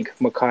don't think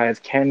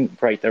Mokaev can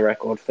break the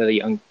record for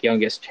the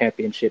youngest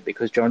championship,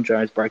 because John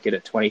Jones broke it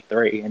at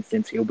 23, and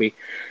since he'll be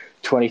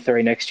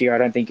 23 next year, I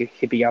don't think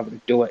he'd be able to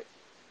do it.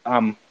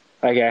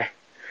 Okay.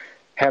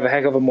 Have a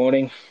heck of a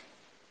morning.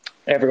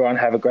 Everyone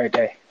have a great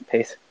day.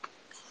 Peace.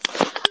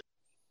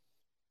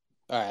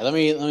 All right, let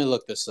me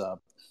look this up.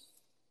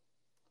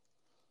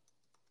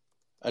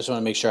 I just want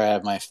to make sure I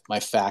have my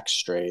facts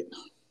straight.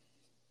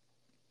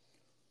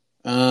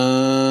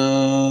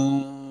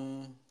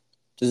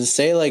 Does it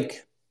say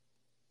like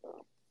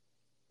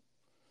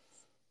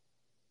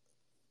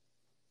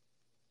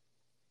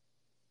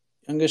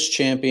youngest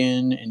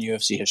champion in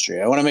UFC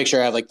history? I want to make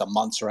sure I have like the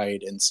months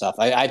right and stuff.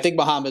 I think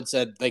Muhammad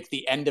said like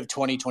the end of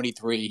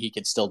 2023 he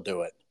could still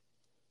do it.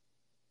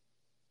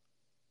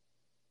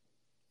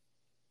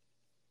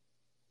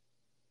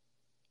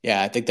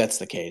 Yeah, I think that's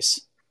the case.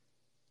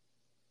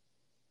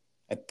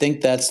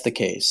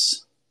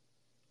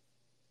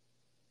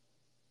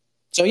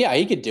 So yeah,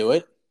 he could do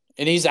it.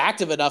 And he's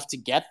active enough to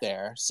get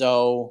there.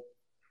 So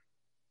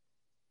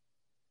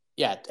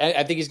yeah,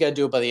 I think he's got to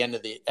do it by the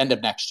end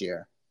of next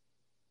year.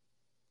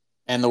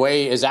 And the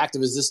way as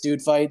active as this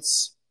dude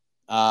fights,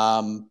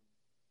 he'll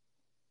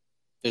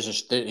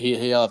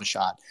have a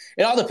shot.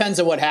 It all depends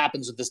on what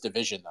happens with this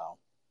division, though.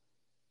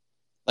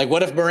 Like,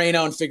 what if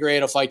Moreno and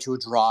Figueiredo fight to a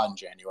draw in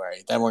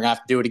January? Then we're gonna have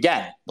to do it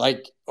again.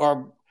 Like,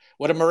 or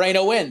what if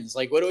Moreno wins?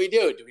 Like, what do we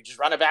do? Do we just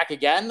run it back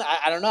again?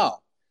 I don't know.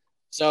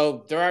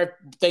 So there are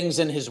things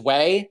in his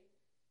way.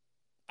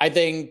 I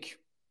think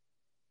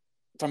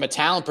from a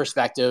talent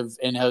perspective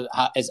and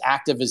as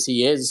active as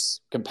he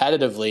is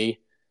competitively,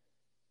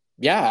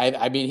 yeah,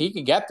 I mean, he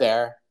can get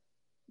there.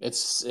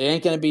 It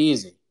ain't going to be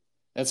easy.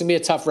 That's going to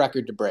be a tough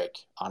record to break,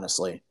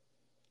 honestly.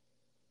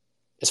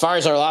 As far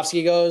as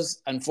Arlovski goes,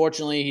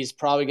 unfortunately, he's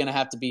probably going to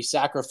have to be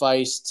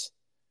sacrificed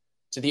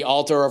to the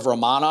altar of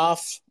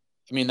Romanov.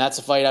 I mean, that's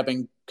a fight I've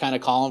been kind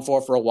of calling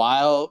for a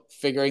while,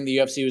 figuring the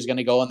UFC was going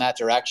to go in that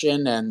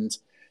direction. And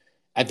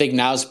I think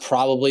now's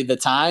probably the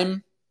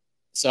time.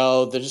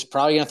 So they're just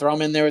probably going to throw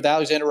him in there with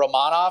Alexander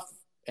Romanov,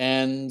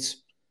 and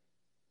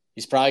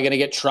he's probably going to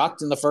get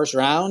trucked in the first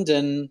round,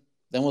 and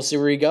then we'll see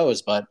where he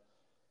goes. But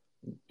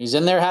he's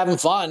in there having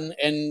fun,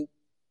 and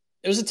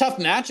it was a tough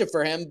matchup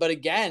for him. But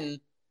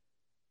again,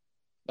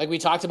 like we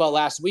talked about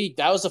last week,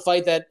 that was a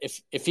fight that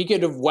if he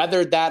could have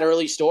weathered that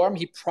early storm,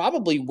 he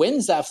probably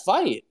wins that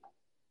fight.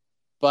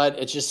 But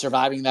it's just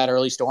surviving that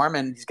early storm,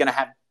 and he's going to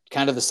have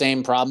kind of the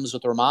same problems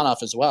with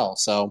Romanov as well.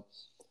 So,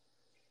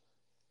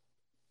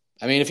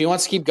 I mean, if he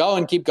wants to keep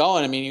going.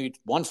 I mean, he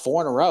won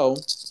 4 in a row,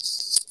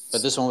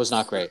 but this one was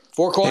not great.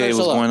 Four corners. Hey,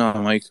 what's going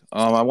on, Mike?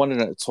 I wanted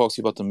to talk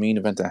to you about the main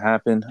event that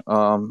happened.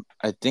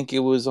 I think it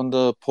was on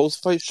the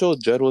post-fight show.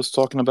 Jed was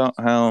talking about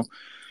how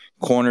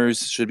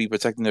corners should be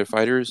protecting their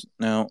fighters.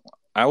 Now,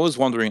 I was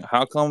wondering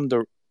how come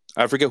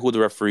I forget who the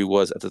referee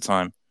was at the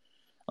time,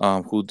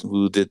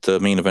 who did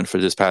the main event for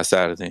this past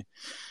Saturday,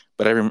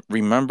 but I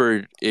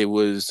remembered it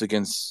was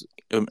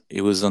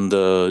on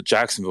the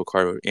Jacksonville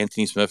card,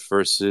 Anthony Smith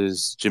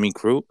versus Jimmy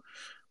Crute.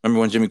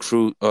 Remember when Jimmy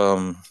Crute,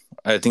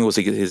 I think it was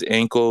like his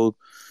ankle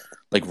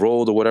like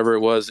rolled or whatever it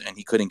was, and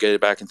he couldn't get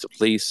it back into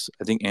place.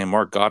 I think, and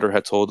Mark Goddard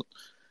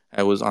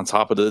I was on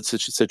top of the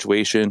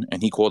situation,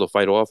 and he called the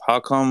fight off. How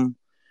come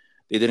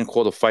they didn't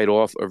call the fight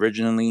off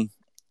originally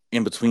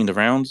in between the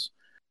rounds?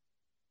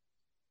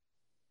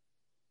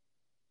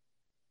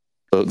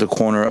 The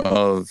corner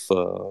of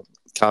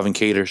Calvin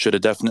Kattar should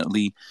have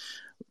definitely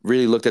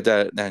really looked at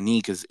that knee,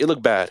 because it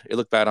looked bad. It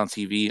looked bad on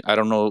TV. I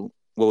don't know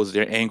what was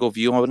their angle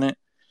view on it,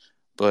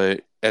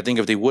 but I think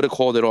if they would have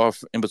called it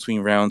off in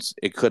between rounds,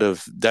 it could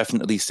have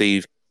definitely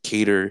saved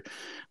Kattar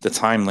the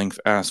time length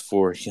asked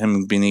for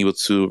him being able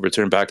to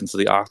return back into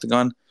the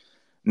octagon.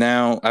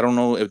 Now, I don't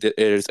know if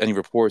there's any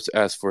reports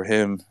as for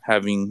him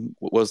having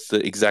what was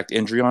the exact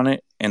injury on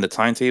it and the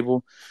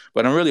timetable,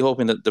 but I'm really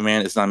hoping that the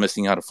man is not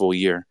missing out a full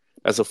year.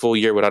 That's a full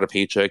year without a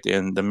paycheck,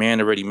 and the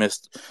man already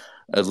missed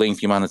a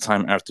lengthy amount of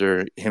time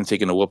after him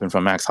taking a whooping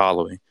from Max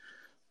Holloway.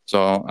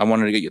 So I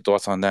wanted to get your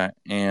thoughts on that.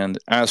 And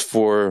as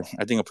for,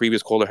 I think a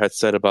previous caller had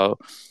said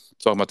about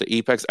talking about the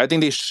Apex. I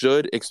think they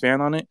should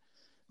expand on it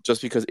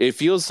just because it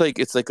feels like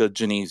it's like a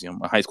gymnasium,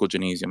 a high school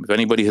gymnasium. If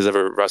anybody has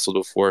ever wrestled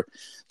before,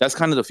 that's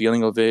kind of the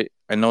feeling of it.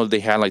 I know they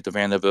had like the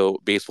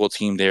Vanderbilt baseball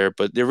team there,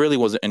 but there really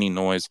wasn't any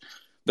noise.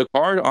 The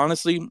card,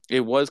 honestly, it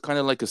was kind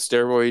of like a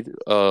steroid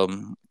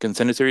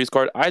contender series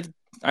card.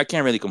 I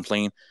can't really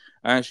complain.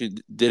 I actually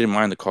didn't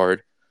mind the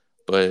card,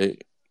 but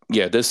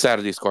yeah, this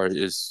Saturday's card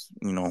is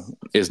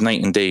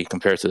night and day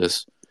compared to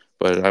this.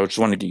 But I just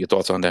wanted to get your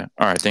thoughts on that.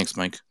 All right, thanks,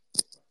 Mike.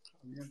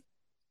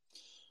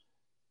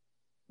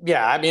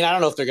 Yeah, I mean, I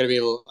don't know if they're going to be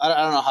able.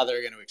 I don't know how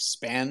they're going to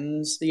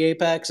expand the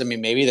Apex. I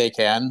mean, maybe they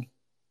can.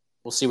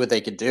 We'll see what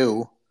they could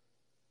do.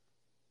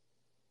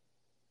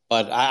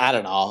 But I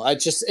don't know.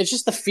 It's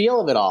just the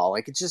feel of it all.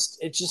 Like it's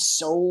just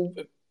so.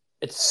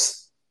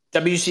 It's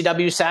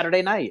WCW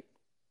Saturday night.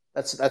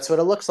 That's what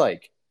it looks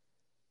like.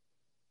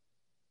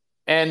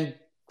 And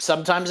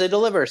sometimes they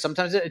deliver.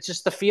 Sometimes it's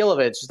just the feel of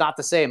it. It's just not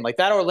the same. Like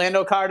that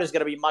Orlando card is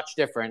going to be much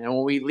different. And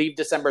when we leave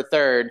December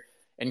 3rd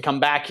and come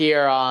back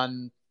here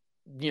on,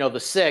 the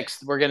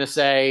 6th, we're going to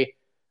say,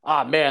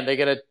 oh man, they're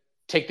going to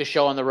take the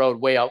show on the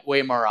road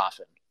way more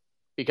often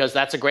because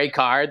that's a great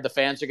card. The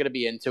fans are going to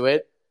be into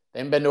it. They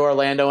haven't been to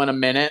Orlando in a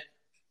minute.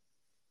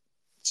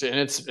 And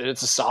it's a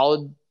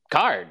solid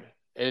card.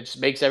 It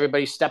just makes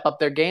everybody step up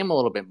their game a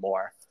little bit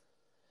more.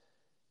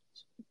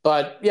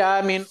 But yeah,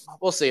 I mean,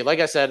 we'll see. Like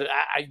I said,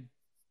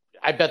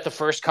 I bet the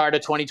first card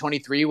of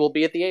 2023 will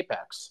be at the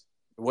Apex.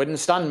 It wouldn't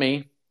stun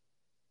me,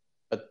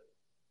 but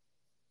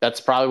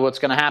that's probably what's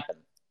going to happen.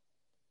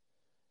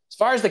 As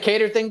far as the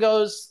Cater thing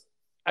goes,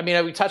 I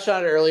mean, we touched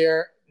on it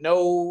earlier.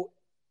 No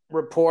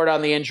report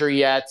on the injury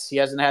yet. He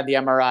hasn't had the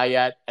MRI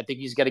yet. I think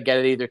he's going to get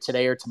it either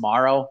today or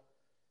tomorrow.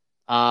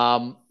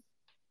 I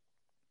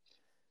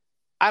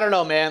don't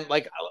know, man.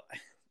 Like,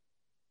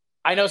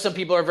 I know some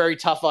people are very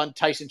tough on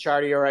Tyson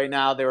Chartier right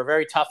now. They were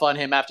very tough on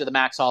him after the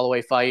Max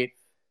Holloway fight.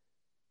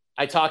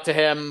 I talked to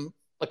him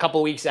a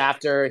couple weeks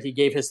after. He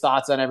gave his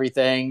thoughts on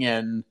everything.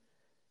 And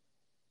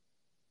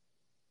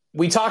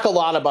we talk a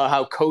lot about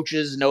how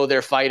coaches know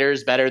their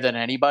fighters better than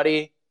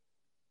anybody.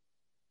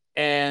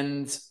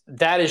 And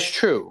that is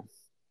true.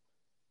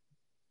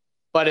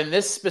 But in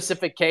this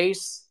specific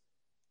case,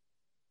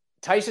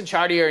 Tyson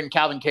Chartier and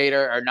Calvin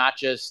Kattar are not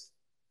just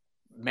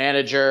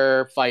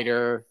manager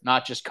fighter,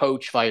 not just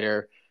coach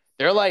fighter.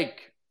 They're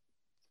like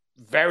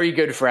very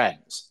good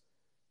friends.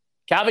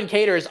 Calvin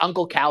Kattar is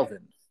Uncle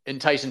Calvin in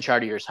Tyson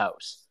Chartier's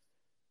house.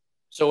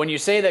 So when you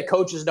say that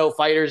coaches know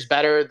fighters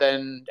better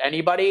than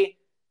anybody,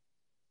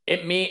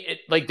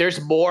 like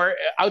there's more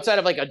outside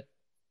of like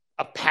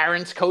a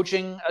parent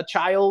coaching a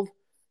child.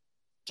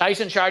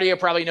 Tyson Chartier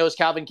probably knows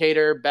Calvin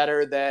Kattar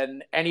better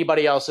than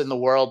anybody else in the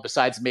world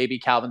besides maybe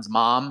Calvin's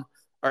mom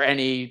or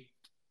any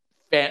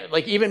fan,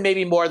 like even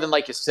maybe more than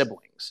like his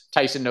siblings.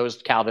 Tyson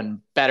knows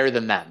Calvin better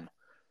than them.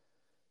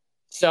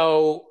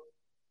 So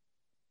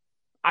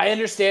I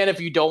understand if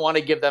you don't want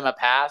to give them a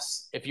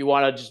pass, if you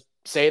want to just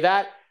say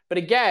that. But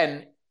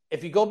again,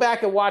 if you go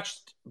back and watch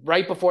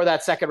right before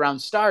that second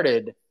round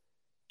started,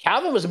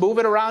 Calvin was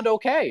moving around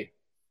okay.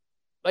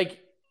 Like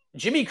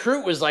Jimmy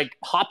Crute was like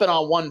hopping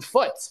on one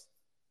foot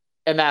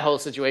in that whole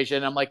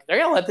situation. I'm like, they're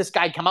going to let this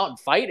guy come out and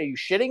fight? Are you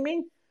shitting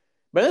me?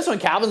 But this one,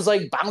 Calvin's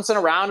like bouncing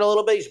around a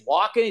little bit. He's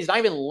walking. He's not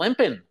even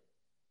limping.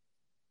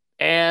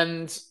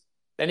 And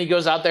then he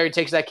goes out there, he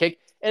takes that kick.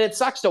 And it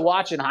sucks to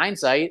watch in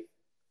hindsight.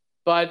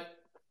 But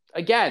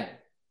again,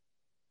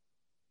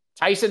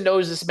 Tyson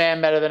knows this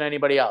man better than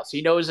anybody else.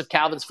 He knows if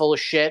Calvin's full of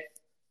shit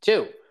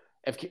too.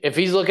 If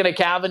he's looking at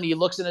Calvin, he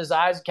looks in his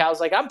eyes, and Calvin's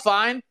like, I'm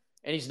fine.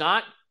 And he's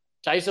not.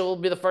 Tyson will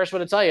be the first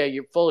one to tell you,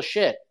 you're full of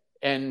shit.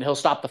 And he'll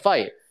stop the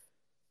fight.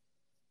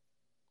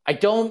 I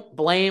don't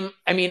blame.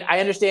 I mean,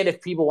 I understand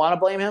if people want to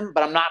blame him,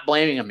 but I'm not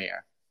blaming him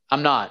here.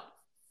 I'm not.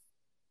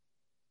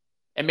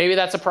 And maybe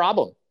that's a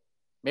problem.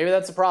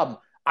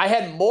 I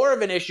had more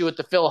of an issue with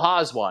the Phil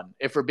Haas one,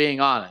 if we're being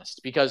honest,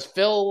 because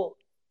Phil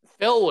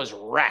was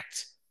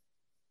wrecked.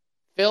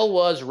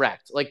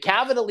 Like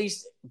Calvin, at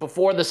least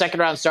before the second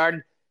round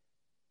started,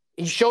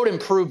 he showed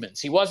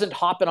improvements. He wasn't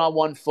hopping on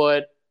one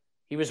foot.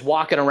 He was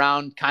walking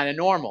around kind of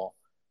normal.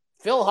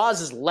 Phil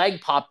Haas's leg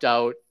popped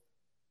out.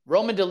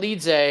 Roman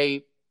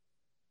Dolidze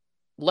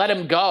let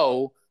him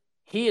go.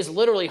 He is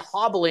literally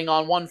hobbling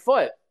on one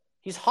foot.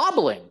 He's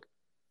hobbling.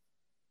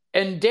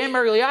 And Dan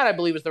Maragliata, I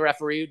believe, was the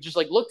referee, just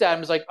like looked at him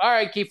and was like, all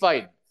right, keep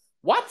fighting.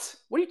 What?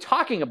 What are you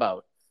talking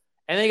about?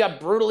 And then he got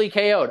brutally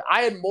KO'd.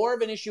 I had more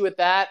of an issue with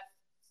that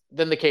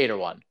than the Kattar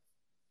one.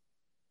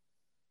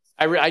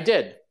 I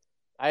did.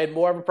 I had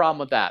more of a problem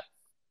with that.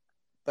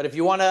 But if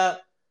you want to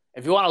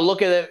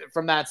look at it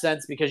from that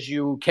sense because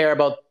you care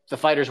about the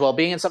fighter's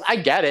well-being and stuff, I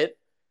get it.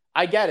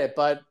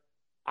 But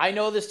I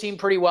know this team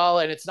pretty well,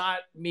 and it's not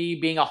me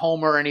being a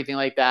homer or anything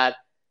like that.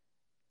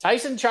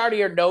 Tyson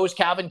Chartier knows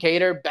Calvin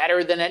Kattar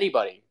better than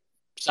anybody,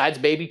 besides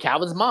maybe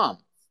Calvin's mom.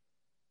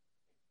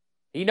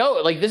 You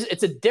know, like this,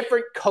 it's a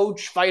different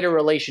coach-fighter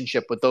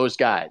relationship with those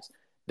guys.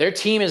 Their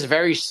team is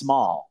very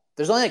small.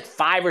 There's only like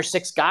 5 or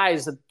 6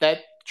 guys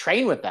that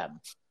train with them.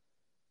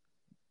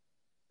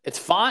 It's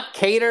Font,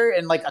 Cater,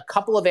 and like a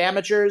couple of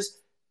amateurs.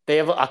 They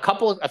have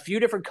a few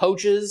different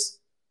coaches.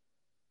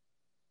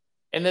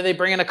 And then they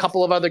bring in a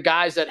couple of other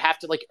guys that have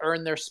to like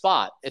earn their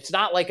spot. It's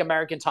not like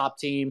American Top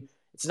Team.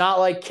 It's not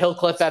like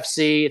Killcliff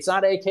FC. It's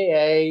not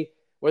AKA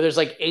where there's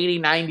like 80,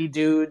 90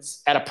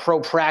 dudes at a pro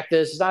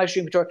practice. It's not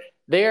Extreme Couture.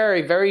 They are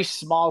a very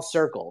small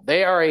circle.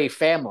 They are a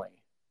family,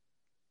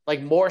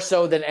 like more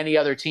so than any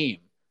other team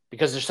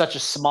because they're such a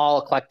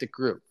small, eclectic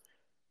group.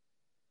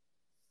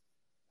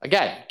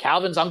 Again,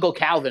 Calvin's Uncle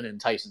Calvin in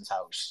Tyson's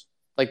house.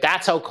 Like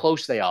that's how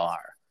close they all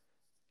are.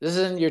 This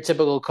isn't your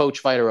typical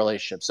coach-fighter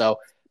relationship. So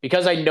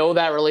because I know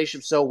that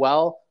relationship so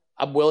well,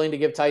 I'm willing to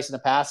give Tyson a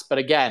pass. But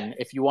again,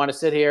 if you want to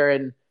sit here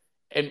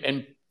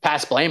and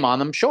pass blame on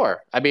them,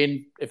 sure. I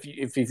mean, if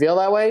you feel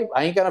that way,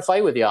 I ain't gonna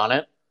fight with you on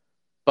it.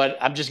 But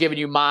I'm just giving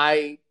you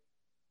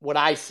what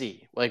I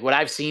see, like what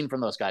I've seen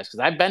from those guys, because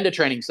I've been to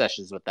training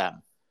sessions with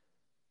them.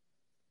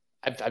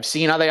 I've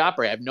seen how they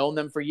operate. I've known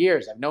them for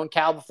years. I've known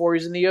Cal before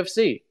he's in the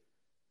UFC.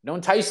 I've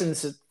known Tyson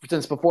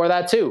since before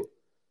that too.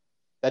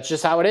 That's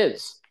just how it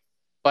is.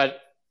 But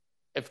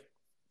if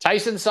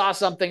Tyson saw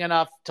something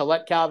enough to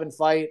let Calvin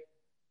fight,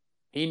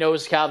 he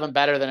knows Calvin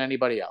better than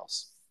anybody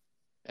else.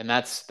 And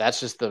that's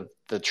just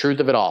the truth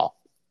of it all.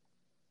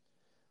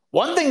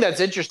 One thing that's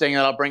interesting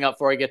that I'll bring up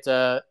before I get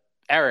to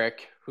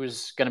Eric,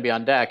 who's going to be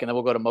on deck, and then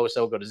we'll go to Mosa,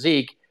 we'll go to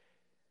Zeke.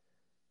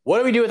 What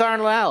do we do with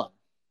Arnold Allen?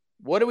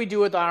 What do we do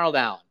with Arnold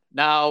Allen?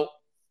 Now,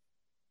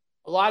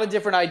 a lot of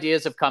different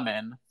ideas have come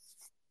in,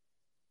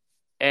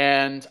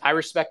 and I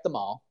respect them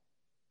all.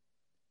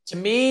 To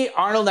me,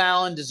 Arnold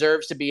Allen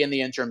deserves to be in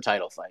the interim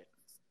title fight.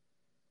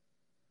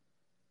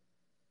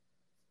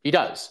 He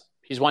does.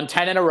 He's won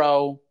 10 in a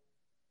row.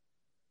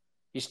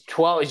 He's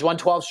won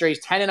 12 straight.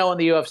 He's 10-0 in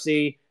the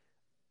UFC.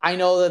 I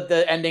know that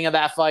the ending of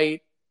that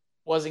fight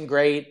wasn't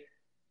great,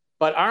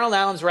 but Arnold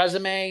Allen's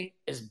resume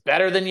is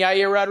better than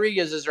Yair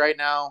Rodriguez's right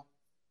now.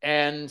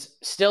 And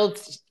still,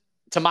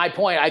 to my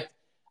point,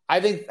 I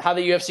think how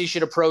the UFC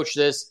should approach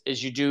this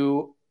is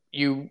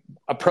you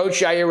approach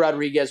Yair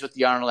Rodriguez with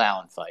the Arnold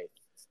Allen fight.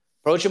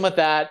 Approach him with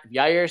that. If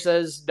Yair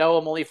says, no,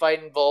 I'm only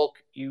fighting Volk,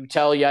 you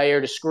tell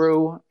Yair to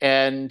screw,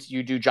 and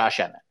you do Josh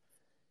Emmett.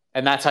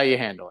 And that's how you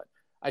handle it.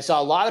 I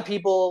saw a lot of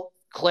people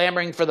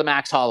clamoring for the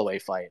Max Holloway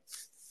fight.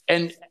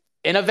 And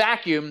in a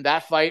vacuum,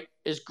 that fight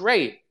is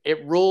great.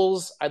 It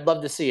rules. I'd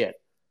love to see it.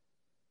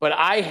 But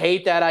I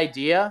hate that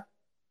idea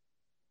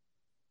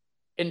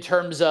in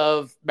terms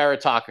of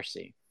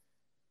meritocracy.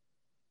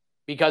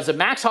 Because if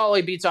Max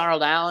Holloway beats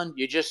Arnold Allen,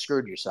 you just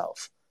screwed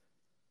yourself.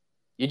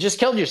 You just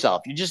killed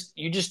yourself. You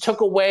just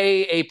took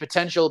away a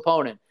potential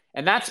opponent.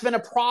 And that's been a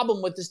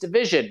problem with this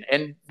division.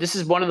 And this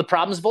is one of the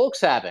problems Volk's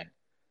having.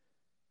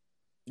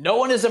 No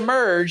one has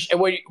emerged.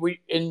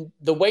 And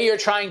the way you're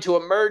trying to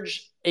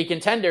emerge a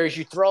contender is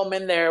you throw him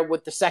in there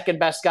with the second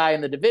best guy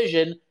in the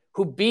division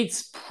who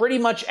beats pretty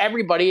much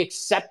everybody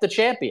except the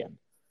champion.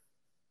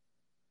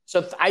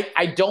 So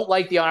I don't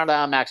like the Arnold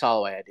Allen Max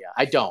Holloway idea.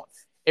 I don't.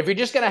 If you're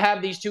just going to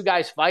have these two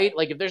guys fight,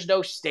 like if there's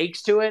no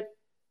stakes to it,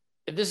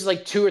 if this is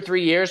like 2 or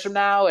 3 years from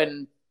now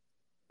and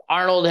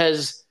Arnold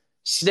has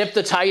snipped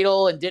the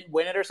title and didn't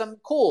win it or something,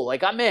 cool.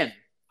 Like I'm in.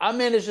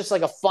 I'm in as just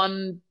like a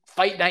fun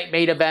fight night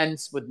main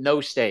event with no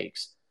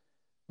stakes.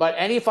 But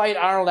any fight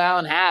Arnold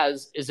Allen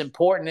has is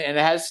important and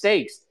it has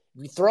stakes.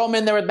 If you throw him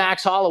in there with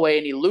Max Holloway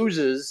and he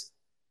loses,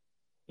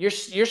 you're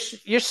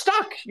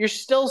stuck. You're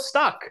still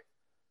stuck.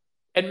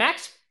 And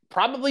Max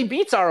probably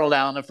beats Arnold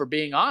Allen, if we're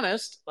being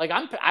honest. Like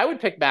I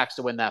would pick Max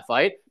to win that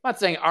fight. I'm not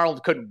saying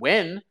Arnold couldn't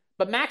win,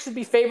 but Max would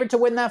be favored to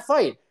win that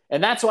fight.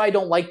 And that's why I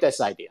don't like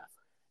this idea.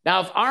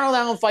 Now, if Arnold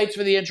Allen fights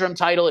for the interim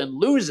title and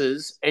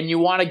loses and you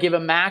want to give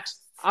him Max,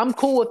 I'm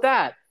cool with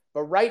that.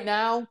 But right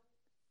now,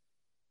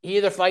 he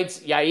either fights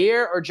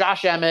Yair or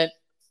Josh Emmett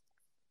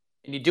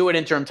and you do an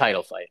interim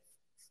title fight.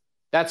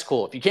 That's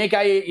cool. If you can't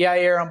get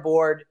Yair on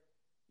board,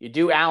 you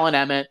do Allen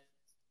Emmett.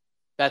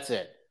 That's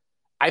it.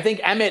 I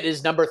think Emmett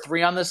is number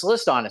 3 on this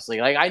list,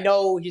 honestly. Like I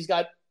know he's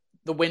got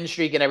the win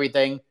streak and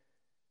everything,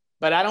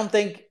 but I don't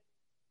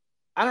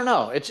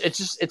know.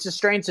 It's a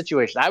strange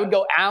situation. I would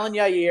go Allen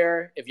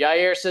Yair. If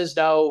Yair says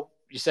no,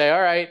 you say,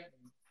 all right,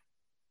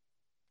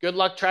 good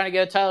luck trying to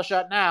get a title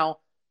shot now.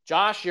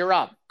 Josh, you're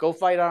up. Go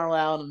fight Arnold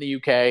Allen in the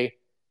UK.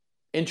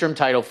 Interim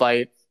title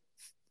fight.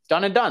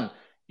 Done and done.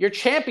 Your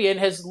champion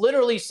has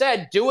literally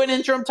said, do an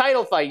interim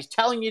title fight. He's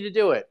telling you to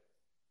do it.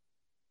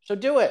 So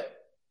do it.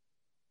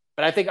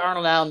 But I think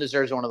Arnold Allen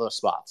deserves one of those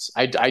spots.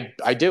 I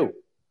do.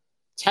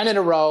 10 in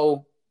a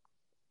row.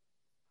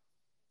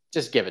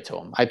 Just give it to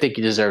him. I think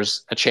he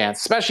deserves a chance,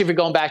 especially if you're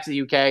going back to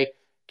the UK.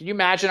 Can you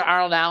imagine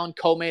Arnold Allen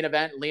co-main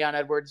event, Leon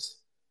Edwards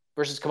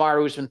versus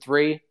Kamaru Usman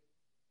 3?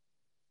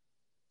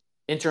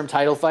 Interim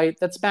title fight?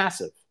 That's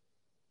massive.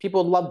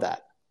 People would love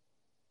that.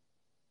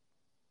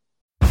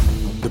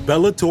 The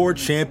Bellator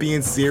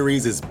Champions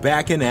Series is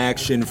back in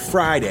action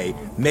Friday,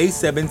 May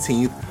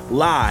 17th,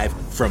 live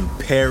from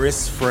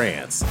Paris,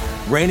 France.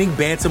 Reigning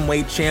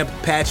bantamweight champ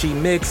Patchy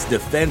Mix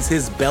defends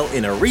his belt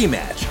in a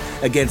rematch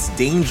against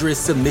dangerous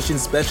submission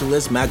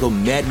specialist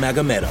Magomed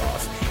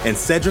Magomedov. And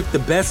Cedric the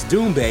Best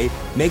Doumbé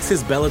makes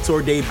his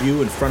Bellator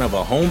debut in front of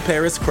a home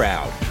Paris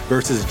crowd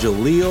versus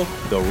Jaleel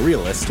the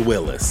Realist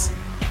Willis.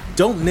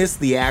 Don't miss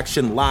the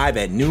action live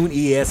at noon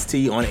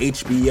EST on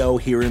HBO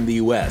here in the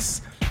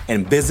US.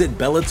 And visit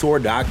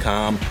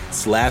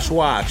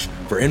Bellator.com/watch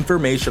for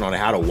information on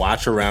how to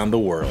watch around the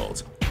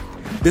world.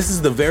 This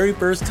is the very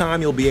first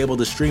time you'll be able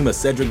to stream a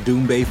Cedric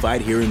Doumbé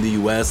fight here in the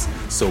US,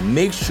 so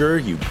make sure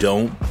you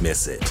don't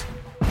miss it.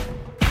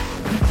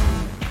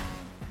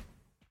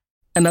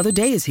 Another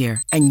day is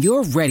here, and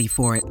you're ready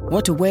for it.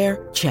 What to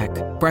wear? Check.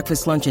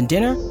 Breakfast, lunch, and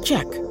dinner?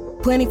 Check.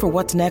 Planning for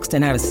what's next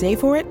and how to save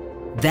for it?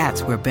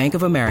 That's where Bank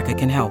of America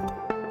can help.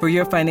 For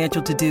your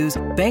financial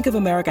to-dos, Bank of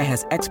America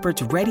has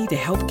experts ready to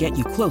help get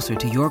you closer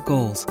to your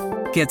goals.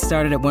 Get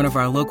started at one of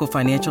our local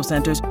financial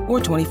centers or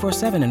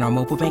 24/7 in our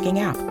mobile banking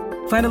app.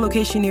 Find a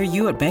location near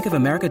you at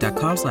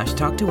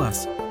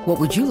bankofamerica.com/talktous. What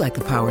would you like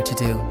the power to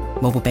do?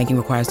 Mobile banking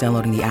requires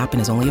downloading the app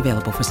and is only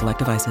available for select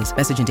devices.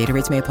 Message and data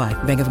rates may apply.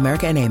 Bank of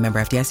America NA, member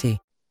FDIC.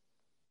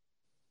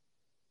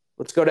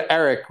 Let's go to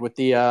Eric with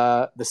the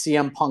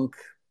CM Punk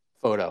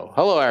photo.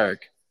 Hello,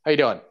 Eric. How you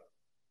doing?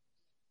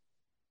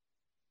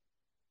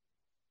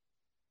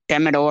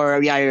 Or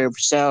Yair.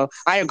 So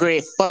I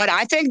agree, but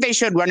I think they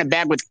should run it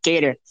back with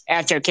Kattar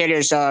after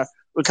Kattar's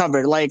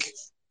recovered. Like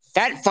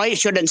that fight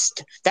shouldn't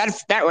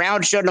that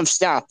round shouldn't have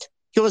stopped.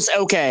 He was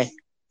okay.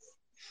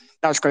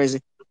 That was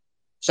crazy.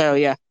 So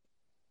yeah.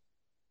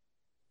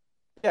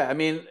 Yeah, I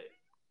mean,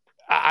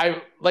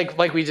 I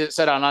like we just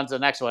said on to the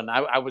next one.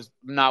 I was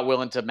not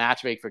willing to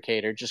match make for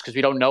Kattar just because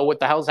we don't know what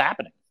the hell's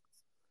happening.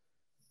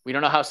 We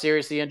don't know how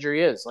serious the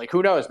injury is. Like,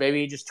 who knows?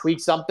 Maybe he just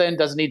tweaked something,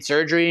 doesn't need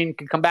surgery, and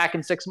can come back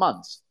in 6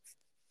 months.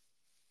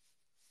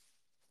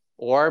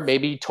 Or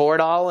maybe he tore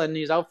it all and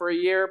he's out for a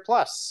year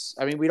plus.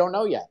 I mean, we don't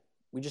know yet.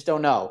 We just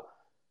don't know.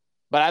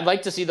 But I'd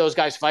like to see those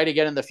guys fight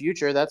again in the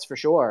future, that's for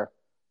sure.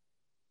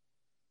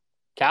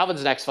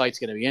 Calvin's next fight's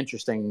going to be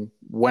interesting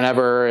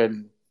whenever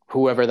and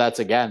whoever that's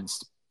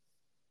against.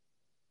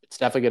 It's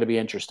definitely going to be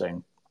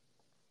interesting.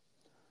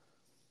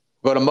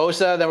 We'll go to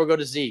Mosa, then we'll go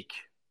to Zeke.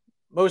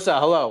 Mosa,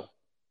 hello.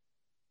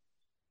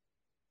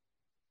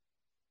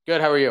 Good,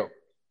 how are you?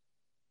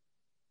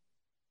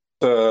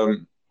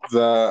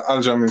 The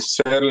Aljamain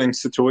Sterling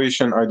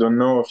situation, I don't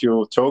know if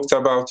you talked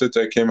about it.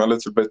 I came a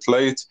little bit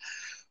late.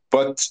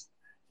 But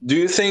do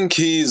you think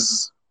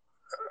he's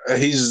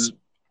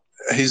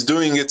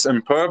doing it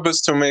on purpose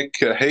to make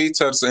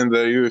haters in the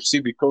UFC?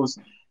 Because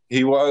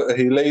he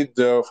laid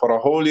for a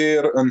whole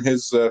year in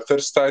his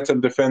first title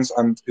defense,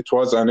 and it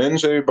was an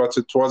injury, but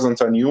it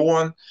wasn't a new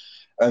one.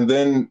 And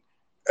then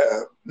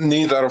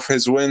neither of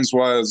his wins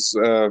was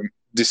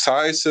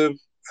decisive.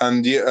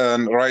 And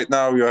right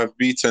now you have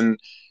beaten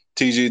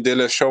TJ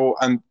Dillashaw,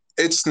 and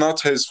it's not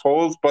his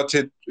fault, but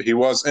he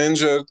was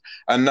injured.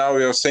 And now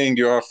you're saying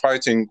you are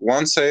fighting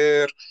once a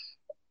year.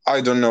 I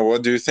don't know.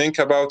 What do you think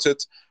about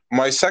it?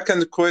 My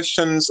second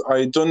question,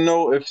 I don't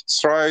know if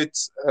it's right,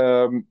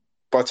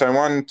 but I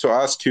want to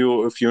ask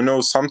you if you know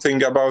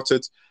something about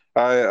it.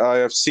 I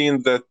have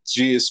seen that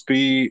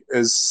GSP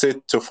is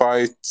set to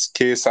fight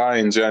KSI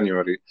in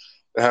January.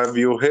 Have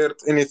you heard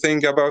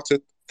anything about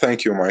it?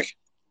 Thank you, Mike.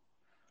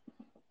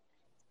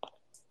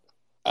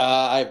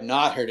 I have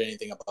not heard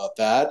anything about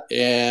that,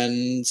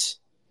 and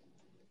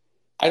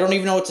I don't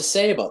even know what to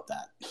say about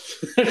that.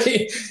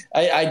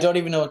 I don't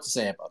even know what to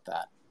say about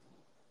that.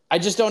 I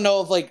just don't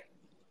know if, like,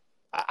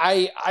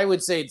 I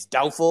would say it's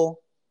doubtful.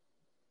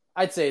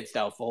 I'd say it's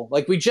doubtful.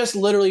 Like, we just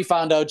literally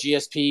found out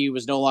GSP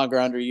was no longer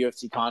under a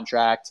UFC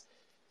contract,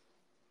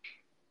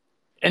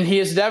 and he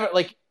has never,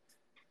 like,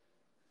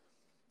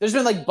 there's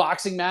been, like,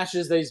 boxing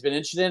matches that he's been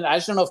interested in. I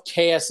just don't know if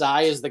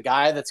KSI is the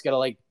guy that's going to,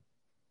 like,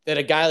 that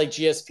a guy like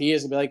GSP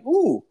is going to be like,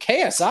 ooh,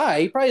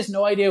 KSI? He probably has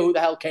no idea who the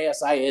hell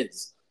KSI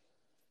is.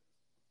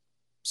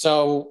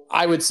 So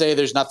I would say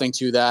there's nothing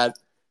to that.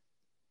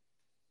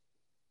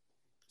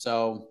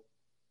 So,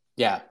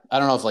 yeah, I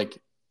don't know if,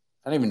 like,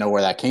 I don't even know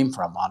where that came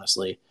from,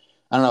 honestly.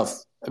 I don't know if,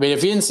 I mean,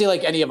 if you didn't see,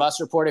 like, any of us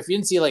report, if you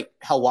didn't see, like,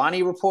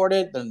 Helwani report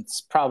it, then it's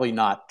probably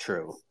not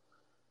true.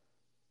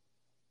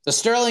 The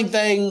Sterling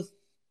thing,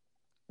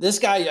 this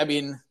guy, I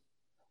mean,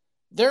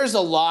 there's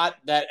a lot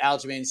that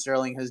Aljamain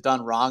Sterling has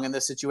done wrong in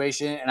this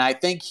situation, and I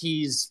think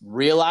he's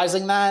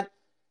realizing that.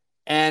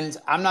 And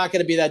I'm not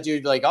going to be that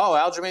dude like, oh,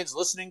 Aljamain's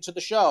listening to the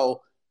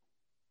show.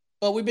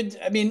 But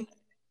Aljamain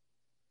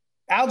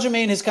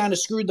has kind of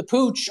screwed the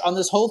pooch on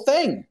this whole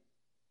thing.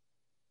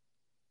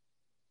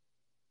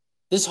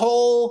 This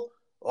whole,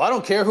 well, I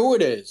don't care who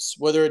it is,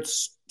 whether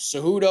it's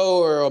Cejudo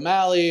or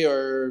O'Malley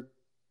or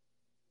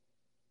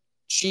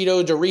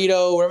Cheeto,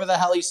 Dorito, whatever the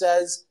hell he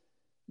says.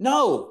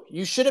 No,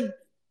 you should have.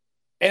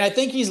 And I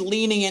think he's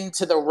leaning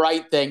into the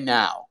right thing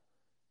now,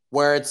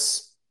 where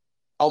it's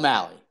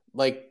O'Malley.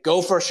 Like,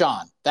 go for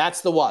Sean.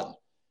 That's the one.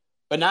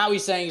 But now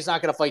he's saying he's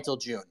not going to fight till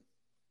June.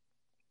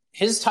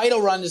 His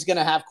title run is going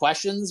to have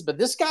questions, but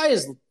this guy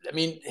is, I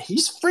mean,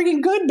 he's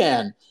freaking good,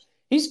 man.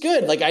 He's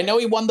good. Like, I know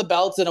he won the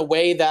belts in a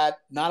way that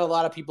not a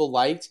lot of people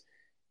liked.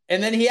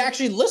 And then he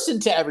actually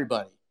listened to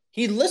everybody.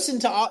 He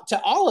listened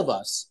to all of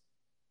us.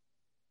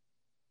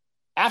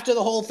 after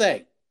the whole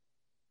thing,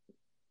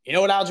 you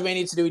know what Aljamain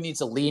needs to do? He needs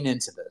to lean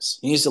into this.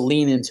 He needs to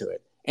lean into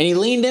it. And he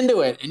leaned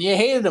into it, and you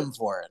hated him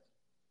for it.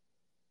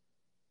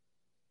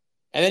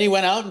 And then he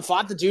went out and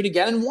fought the dude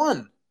again and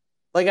won.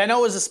 Like, I know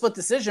it was a split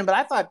decision, but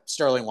I thought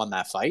Sterling won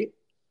that fight.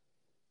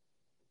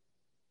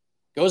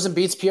 Goes and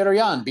beats Petr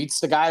Yan, beats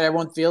the guy that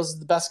everyone feels is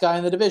the best guy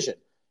in the division.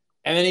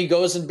 And then he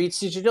goes and beats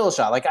TJ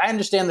Dillashaw. Like, I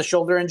understand the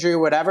shoulder injury or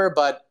whatever,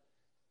 but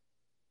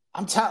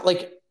I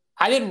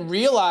didn't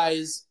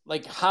realize,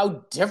 like,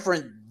 how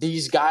different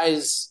these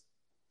guys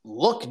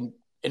look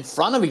in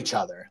front of each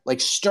other. Like,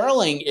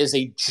 Sterling is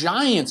a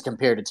giant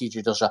compared to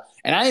TJ Dillashaw.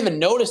 And I didn't even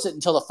notice it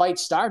until the fight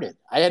started.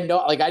 I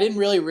didn't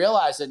really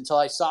realize it until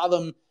I saw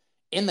them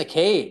in the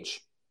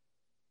cage.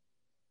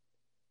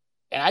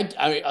 And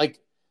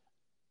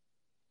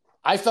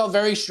I felt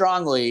very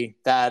strongly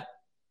that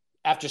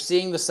after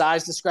seeing the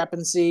size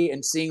discrepancy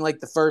and seeing like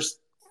the first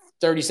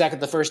 30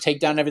 seconds, the first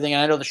takedown and everything,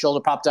 and I know the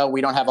shoulder popped out,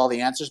 we don't have all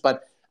the answers,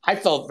 but I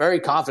felt very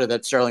confident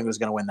that Sterling was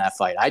going to win that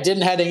fight. I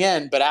didn't heading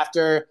in, but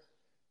after,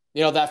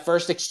 that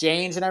first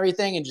exchange and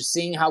everything and just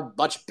seeing how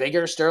much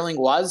bigger Sterling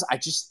was, I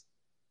just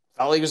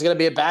felt like it was going to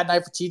be a bad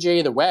night for TJ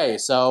either way.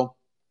 So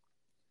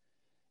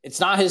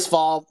it's not his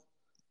fault.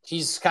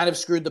 He's kind of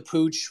screwed the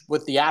pooch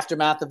with the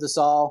aftermath of this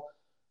all.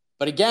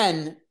 But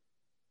again,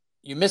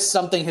 you missed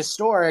something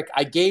historic.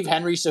 I gave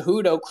Henry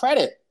Cejudo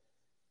credit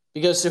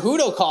because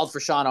Cejudo called for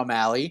Sean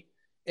O'Malley.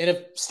 And if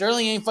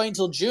Sterling ain't fighting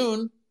until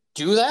June,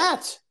 do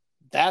that.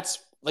 That's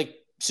like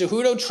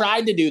Cejudo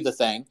tried to do the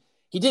thing.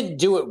 He didn't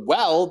do it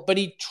well, but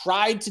he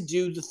tried to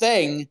do the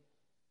thing.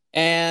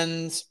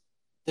 And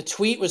the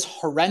tweet was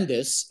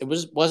horrendous. It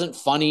wasn't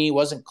funny,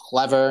 wasn't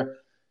clever,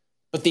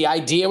 but the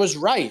idea was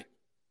right.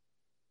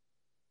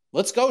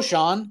 Let's go,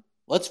 Sean.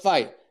 Let's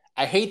fight.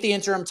 I hate the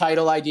interim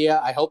title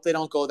idea. I hope they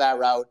don't go that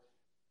route.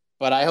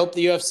 But I hope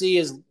the UFC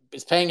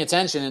is paying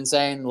attention and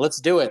saying, let's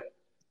do it.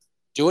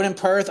 Do it in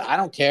Perth. I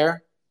don't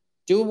care.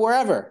 Do it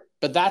wherever.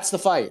 But that's the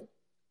fight.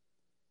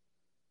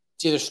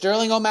 It's either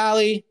Sterling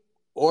O'Malley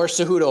or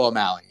Cejudo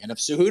O'Malley. And if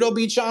Cejudo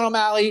beats Sean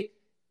O'Malley,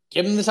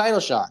 give him the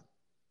title shot.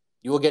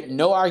 You will get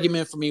no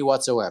argument from me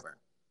whatsoever.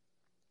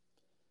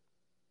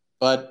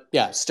 But,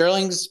 yeah,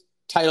 Sterling's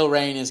title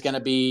reign is going to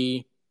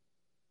be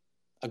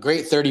a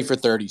great 30 for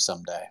 30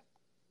 someday.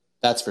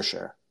 That's for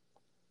sure.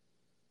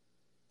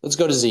 Let's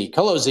go to Zeke.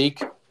 Hello,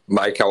 Zeke.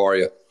 Mike, how are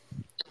you?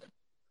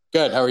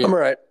 Good. How are you? I'm all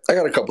right. I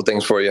got a couple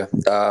things for you.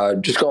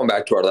 Just going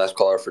back to our last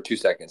caller for 2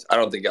 seconds. I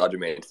don't think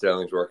Aljamain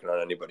Sterling's working on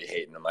anybody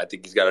hating him. I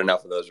think he's got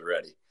enough of those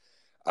already.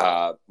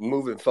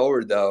 Moving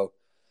forward, though,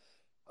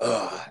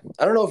 I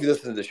don't know if you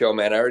listened to the show,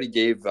 man. I already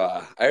gave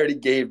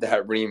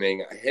that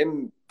reaming.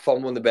 Him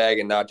fumbling the bag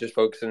and not just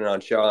focusing on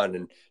Sean,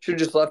 and should have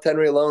just left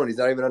Henry alone. He's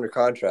not even under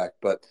contract.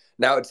 But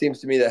now it seems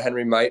to me that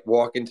Henry might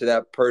walk into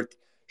that Perth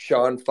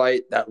Sean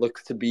fight. That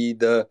looks to be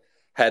the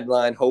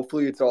headline.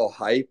 Hopefully it's all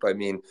hype. I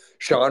mean,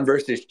 Sean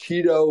versus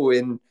Cheeto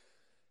in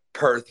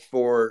Perth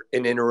for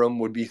an interim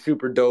would be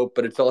super dope,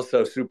 but it's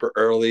also super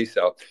early.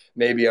 So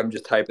maybe I'm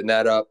just hyping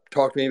that up.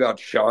 Talk to me about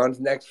Sean's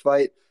next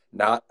fight,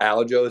 not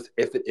Aljo's,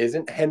 if it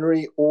isn't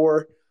Henry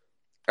or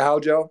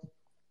Aljo.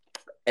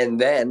 And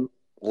then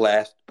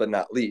last but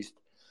not least,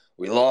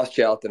 we lost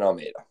Jailton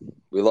Almeida.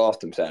 We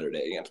lost him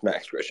Saturday against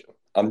Max Grisham.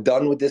 I'm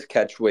done with this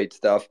catchweight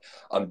stuff.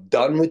 I'm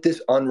done with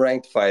this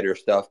unranked fighter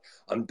stuff.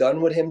 I'm done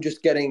with him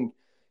just getting,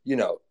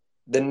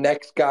 the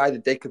next guy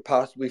that they could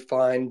possibly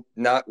find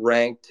not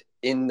ranked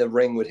in the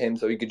ring with him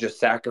so he could just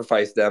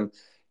sacrifice them.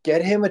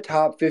 Get him a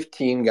top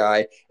 15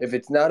 guy. If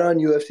it's not on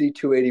UFC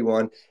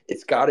 281,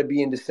 it's got to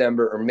be in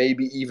December or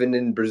maybe even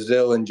in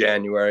Brazil in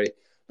January.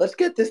 Let's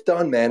get this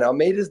done, man.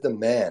 Almeida's the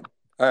man.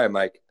 All right,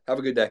 Mike. Have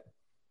a good day.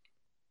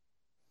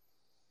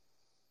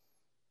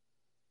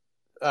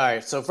 All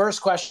right, so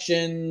first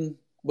question,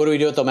 what do we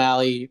do with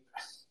O'Malley?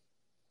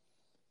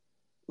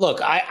 Look,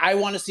 I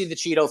want to see the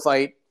Cheeto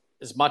fight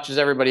as much as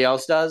everybody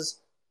else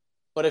does,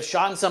 but if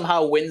Sean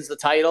somehow wins the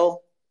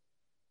title,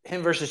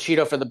 him versus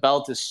Cheeto for the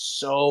belt is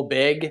so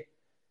big.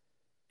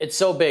 It's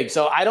so big.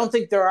 So I don't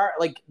think there are,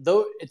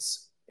 though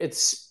it's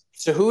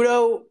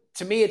Cejudo.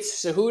 To me,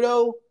 it's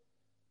Cejudo.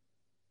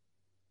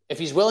 If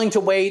he's willing to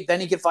wait,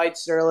 then he can fight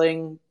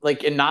Sterling,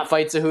 and not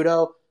fight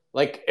Cejudo.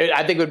 I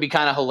think it would be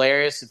kind of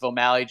hilarious if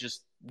O'Malley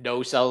just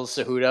no-sells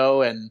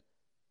Cejudo and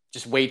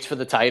just waits for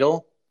the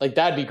title.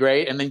 That'd be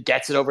great, and then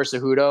gets it over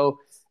Cejudo.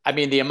 I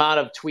mean, the amount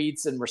of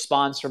tweets and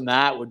response from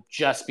that would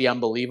just be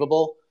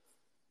unbelievable.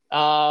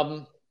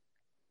 But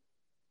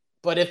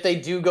if they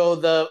do go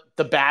the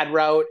bad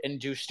route and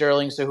do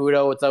Sterling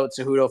Cejudo without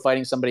Cejudo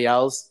fighting somebody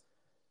else,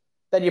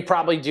 then you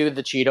probably do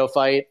the Cheeto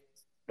fight.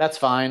 That's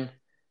fine.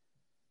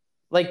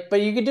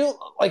 But you could do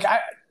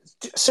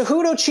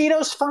Cejudo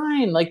Cheeto's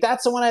fine.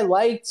 That's the one I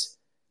liked.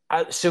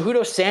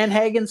 Cejudo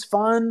Sandhagen's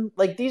fun.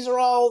 These are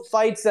all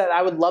fights that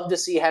I would love to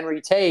see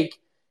Henry take.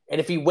 And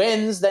if he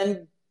wins,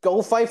 then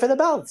go fight for the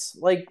belts.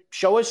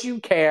 Show us you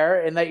care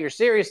and that you're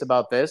serious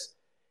about this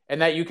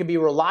and that you can be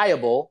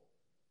reliable,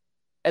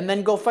 and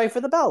then go fight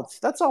for the belts.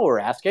 That's all we're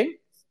asking.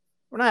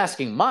 We're not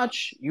asking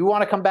much. You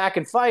want to come back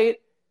and fight,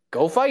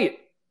 go fight.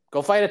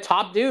 Go fight a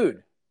top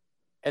dude.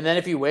 And then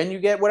if you win, you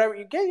get whatever.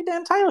 You get your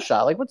damn title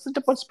shot. Like, what's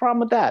the problem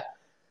with that?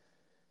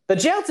 The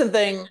Jailton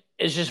thing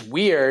is just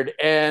weird,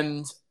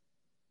 and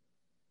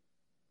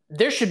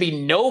there should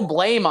be no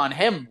blame on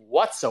him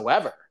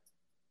whatsoever.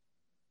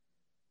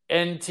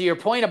 And to your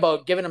point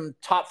about giving him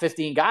top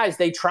 15 guys,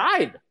 they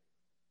tried.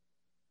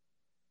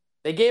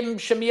 They gave him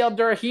Shamil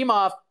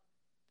Abdurrahimov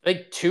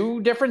like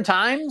 2 different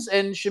times,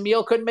 and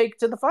Shamil couldn't make it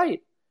to the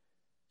fight.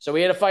 So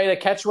we had to fight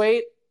at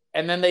catchweight,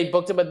 and then they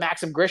booked him with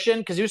Maxim Grishin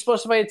because he was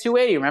supposed to fight at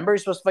 280. Remember, he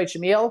was supposed to fight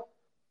Shamil,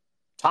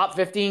 top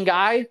 15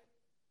 guy.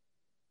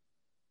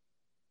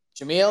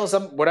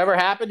 Shamil, whatever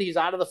happened, he's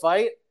out of the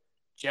fight.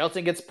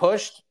 Jailton gets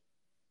pushed.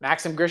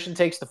 Maxim Grishin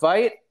takes the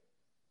fight.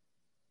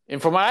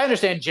 And from what I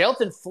understand,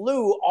 Jailton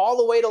flew all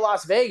the way to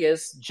Las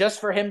Vegas just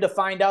for him to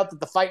find out that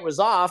the fight was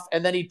off,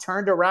 and then he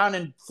turned around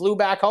and flew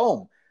back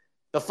home.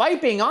 The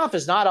fight being off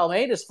is not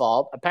Almeida's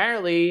fault.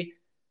 Apparently,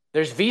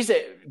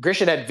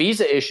 Grishin had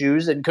visa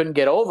issues and couldn't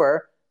get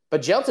over,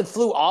 but Jailton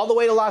flew all the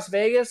way to Las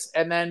Vegas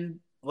and then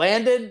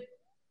landed,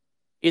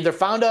 either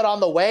found out on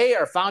the way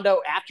or found out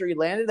after he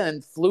landed and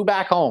then flew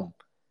back home.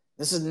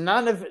 This is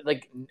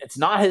it's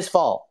not his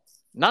fault.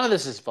 None of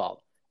this is his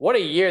fault. What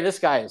a year this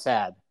guy has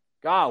had.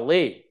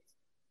 Golly.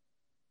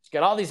 He's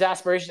got all these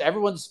aspirations.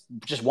 Everyone's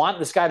just wanting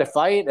this guy to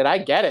fight, and I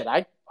get it.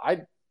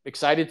 I'm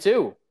excited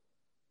too.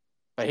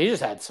 But he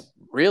just had some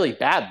really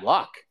bad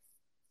luck.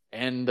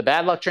 And the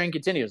bad luck train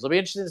continues. It'll be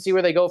interesting to see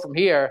where they go from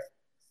here.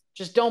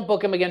 Just don't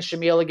book him against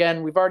Shamil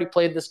again. We've already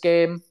played this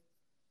game.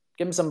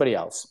 Give him somebody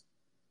else.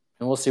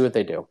 And we'll see what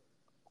they do.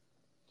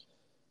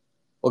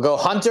 We'll go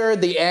Hunter,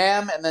 the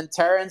Am, and then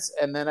Terrence,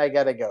 and then I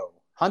got to go.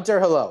 Hunter,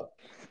 hello.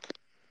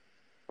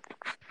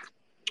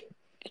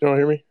 Can you all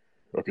hear me?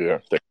 Okay, yeah.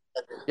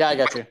 Yeah, I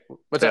got you.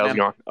 What's up,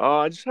 man?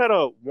 I just had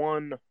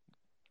one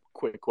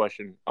quick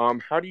question.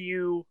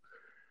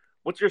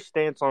 What's your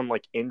stance on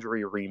like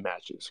injury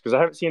rematches? Because I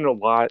haven't seen a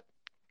lot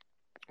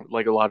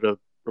of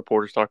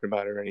reporters talking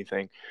about it or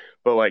anything.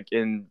 But like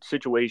in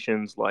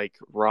situations like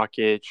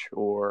Rakic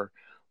or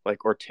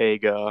like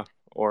Ortega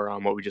or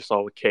what we just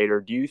saw with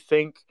Kattar, do you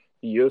think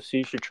the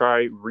UFC should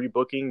try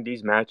rebooking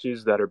these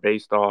matches that are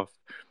based off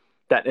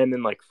that end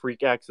in like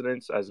freak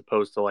accidents as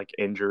opposed to like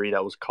injury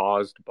that was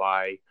caused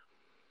by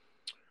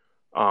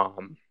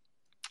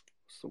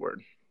what's the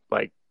word?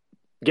 Like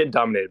getting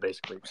dominated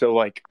basically. So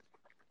like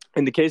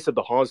in the case of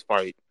the Hawes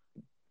fight,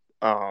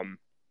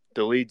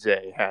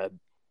 Dolidze had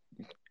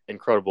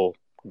incredible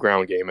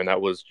ground game, and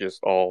that was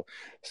just all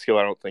skill.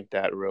 I don't think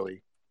that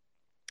really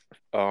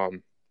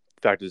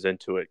factors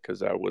into it because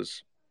that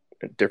was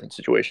a different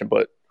situation.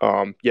 But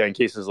in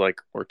cases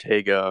like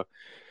Ortega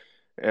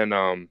and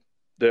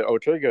the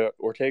Ortega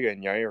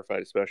and Yair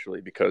fight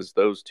especially, because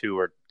those two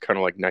are kind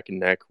of like neck and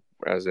neck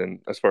as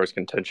far as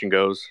contention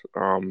goes.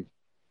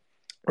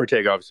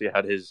 Ortega obviously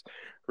had his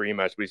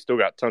rematch, but he's still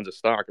got tons of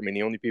stock. I mean,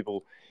 the only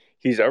people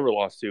he's ever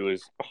lost to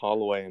is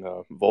Holloway and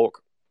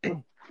Volk,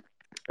 and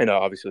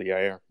obviously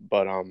Yair.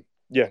 But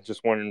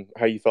just wondering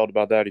how you felt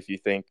about that. If you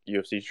think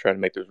UFC should try to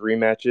make those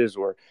rematches,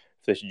 or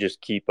if they should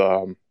just keep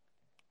going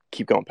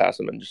past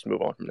them and just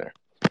move on from there.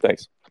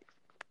 Thanks.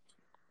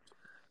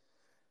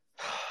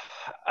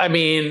 I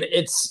mean,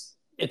 it's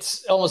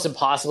almost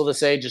impossible to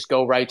say just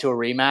go right to a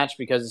rematch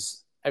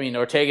because, I mean,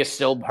 Ortega's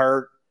still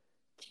hurt.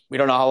 We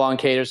don't know how long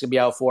Kattar's going to be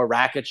out for.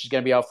 Rakic is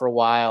going to be out for a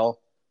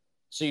while.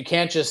 So you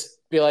can't just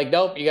be like,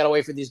 nope, you got to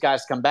wait for these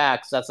guys to come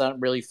back, because that's not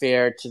really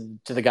fair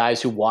to the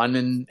guys who won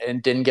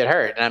and didn't get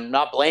hurt. And I'm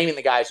not blaming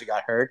the guys who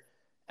got hurt.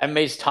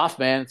 MMA's tough,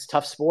 man. It's a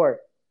tough sport.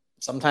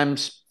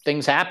 Sometimes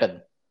things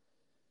happen.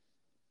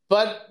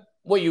 But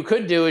what you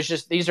could do is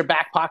just, these are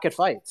back pocket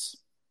fights.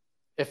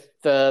 If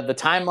the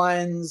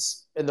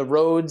timelines and the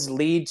roads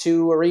lead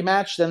to a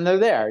rematch, then they're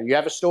there. You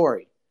have a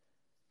story.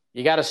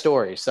 You got a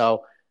story.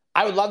 So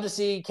I would love to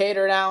see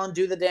Kattar and Allen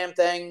do the damn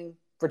thing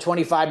for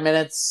 25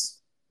 minutes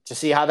to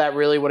see how that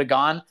really would have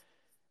gone.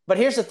 But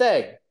here's the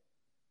thing.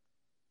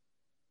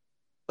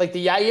 Like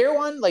the Yair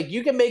one, like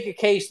you can make a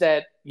case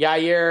that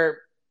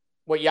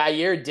what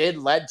Yair did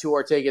led to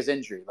Ortega's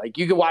injury. Like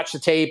you could watch the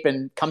tape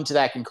and come to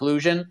that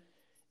conclusion,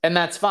 and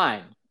that's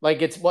fine.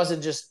 Like it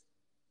wasn't just,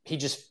 he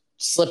just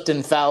slipped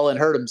and fell and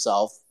hurt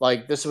himself.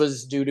 Like this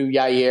was due to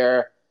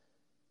Yair,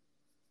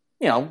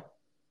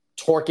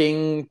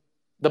 torquing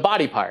the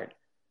body part.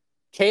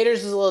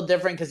 Kattar's is a little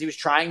different because he was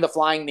trying the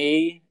flying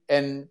knee,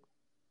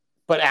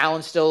 but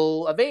Allen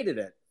still evaded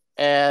it.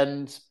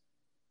 And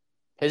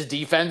his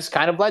defense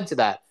kind of led to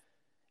that.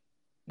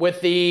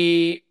 With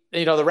the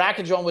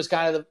Rakic one was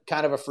kind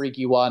of a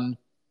freaky one.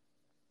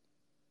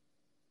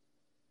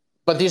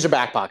 But these are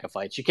back pocket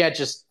fights. You can't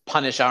just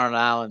punish Aaron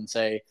Allen and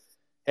say,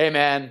 hey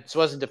man, this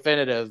wasn't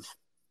definitive.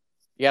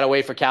 You got to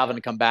wait for Calvin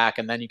to come back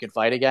and then you can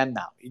fight again.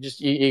 No,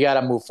 you got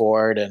to move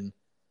forward, and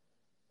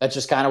that's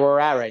just kind of where we're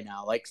at right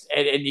now. Like,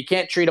 and you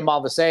can't treat them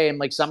all the same.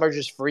 Like some are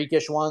just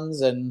freakish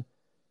ones, and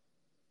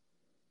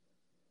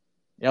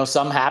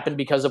some happened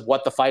because of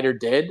what the fighter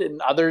did, and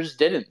others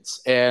didn't.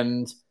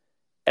 And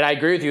I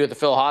agree with you with the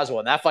Phil Hawes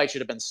one. That fight should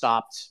have been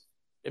stopped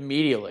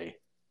immediately.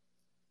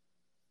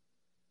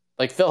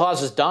 Like Phil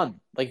Hawes is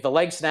done. Like the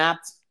leg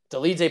snapped.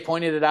 Dolidze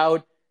pointed it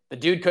out. The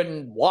dude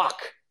couldn't walk.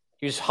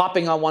 He was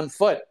hopping on one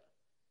foot.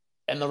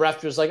 And the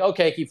ref was like,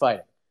 okay, keep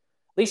fighting.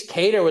 At least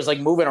Kattar was like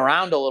moving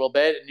around a little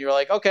bit. And you're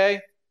like,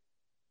 okay,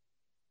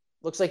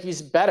 looks like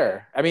he's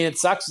better. I mean, it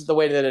sucks the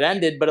way that it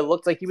ended, but it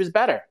looked like he was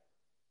better.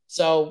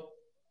 So,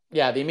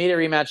 yeah, the immediate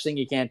rematch thing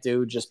you can't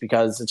do just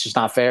because it's just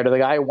not fair to the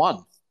guy who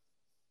won.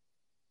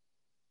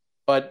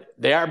 But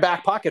they are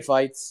back pocket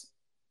fights.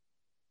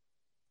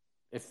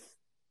 If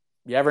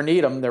you ever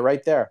need them, they're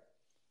right there.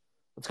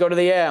 Let's go to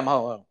the AM.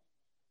 Hello.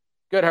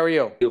 Good, how are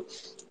you?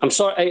 I'm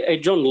sorry, I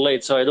joined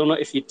late, so I don't know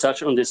if you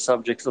touched on this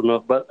subject or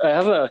not, but I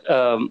have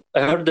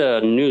I heard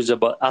the news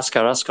about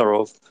Askar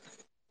Askarov.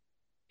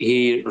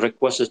 He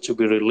requested to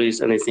be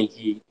released, and I think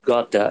he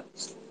got that.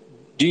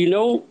 Do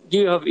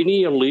you have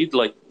any lead,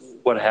 like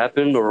what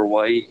happened or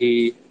why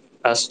he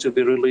asked to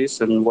be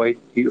released and why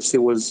he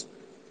was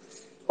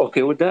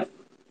okay with that?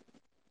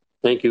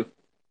 Thank you.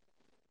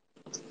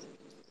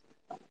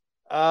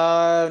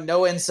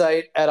 No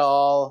insight at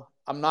all.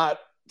 I'm not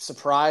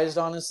surprised,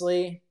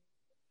 honestly.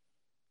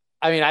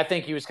 I mean, I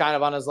think he was kind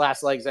of on his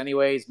last legs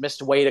anyways,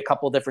 missed weight a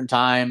couple different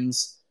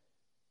times.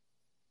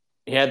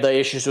 He had the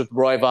issues with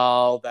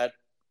Royval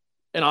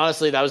and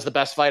honestly, that was the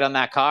best fight on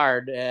that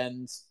card,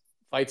 and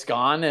fight's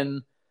gone.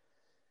 And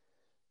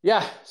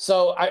yeah,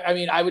 so I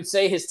mean, I would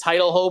say his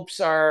title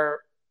hopes are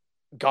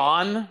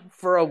gone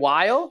for a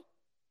while.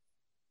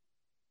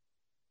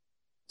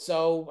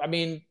 So, I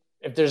mean,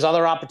 if there's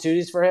other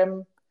opportunities for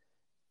him,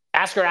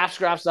 Askar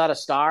Askarov's not a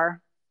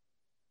star.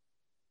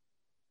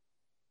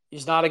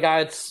 He's not a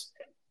guy that's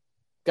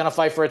going to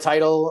fight for a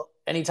title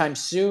anytime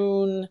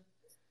soon.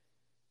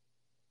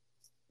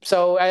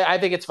 So I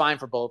think it's fine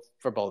for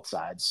both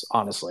sides,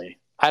 honestly.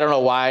 I don't know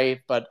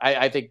why, but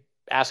I think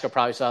Askar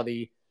probably saw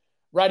the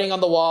writing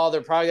on the wall. They're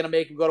probably going to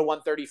make him go to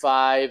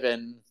 135,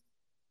 and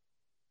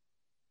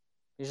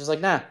he's just like,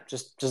 nah,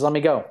 just let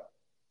me go.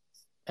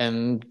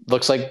 And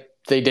looks like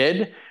they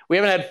did. We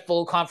haven't had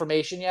full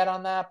confirmation yet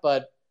on that,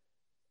 but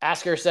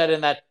Askar said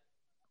in that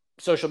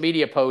social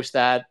media post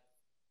that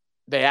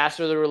they asked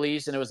for the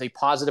release and it was a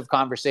positive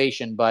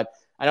conversation. But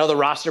I know the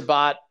roster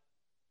bot,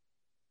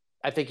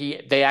 I think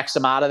they X'd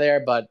him out of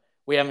there, but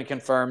we haven't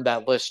confirmed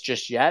that list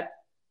just yet.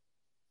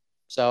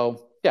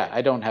 So, yeah,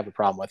 I don't have a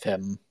problem with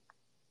him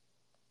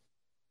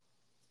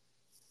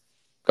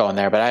going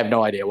there, but I have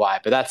no idea why.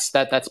 But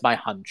that's my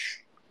hunch.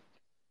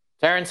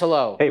 Terrence,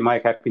 hello. Hey,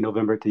 Mike. Happy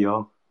November to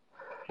y'all.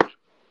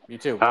 You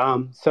too.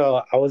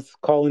 So I was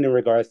calling in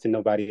regards to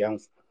nobody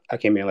else. I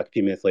came in like a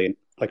few minutes late,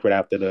 like right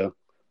after the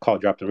call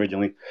dropped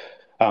originally.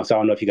 So I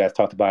don't know if you guys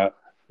talked about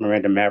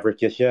Miranda Maverick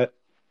just yet.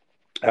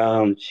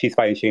 She's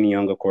fighting Shayna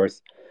Young, of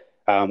course.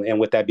 And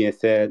with that being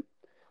said,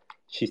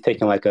 she's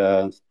taken like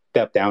a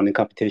step down in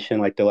competition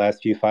like the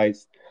last few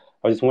fights.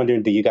 I was just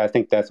wondering, do you guys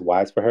think that's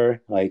wise for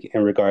her? Like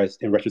in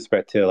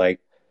retrospect to like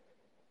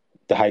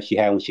the hype she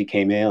had when she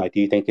came in, like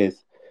do you think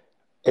it's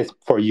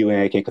for you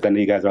and AK, because I know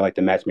you guys are like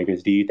the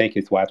matchmakers. Do you think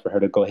it's wise for her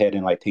to go ahead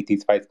and like take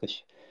these fights?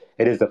 Because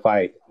it is a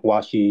fight.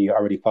 While she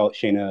already fought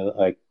Shayna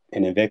like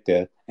in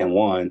Invicta and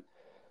won,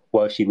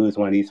 well, she lose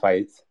one of these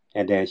fights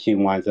and then she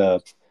winds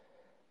up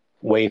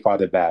way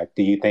farther back.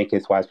 Do you think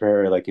it's wise for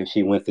her, like if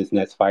she wins this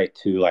next fight,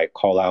 to like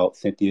call out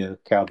Cynthia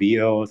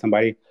Calvillo or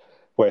somebody,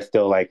 where it's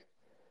still like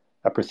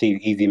a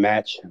perceived easy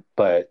match,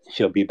 but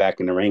she'll be back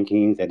in the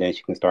rankings and then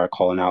she can start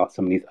calling out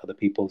some of these other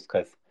people's?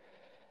 Because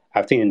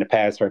I've seen in the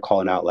past her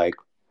calling out like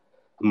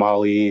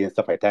Molly and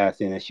stuff like that,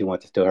 saying that she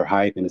wants to steal her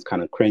hype and it's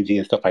kind of cringy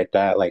and stuff like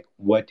that. Like,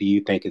 what do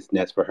you think is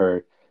next for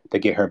her to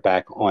get her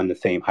back on the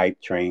same hype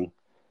train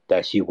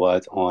that she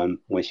was on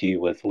when she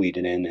was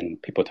leading in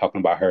and people talking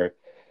about her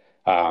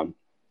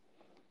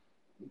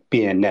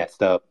being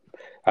next up?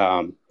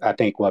 I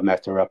think what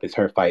messed her up is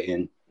her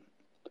fighting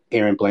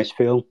Erin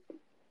Blanchfield.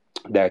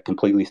 That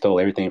completely stole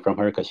everything from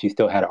her, because she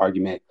still had an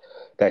argument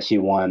that she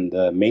won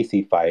the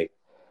Macy fight,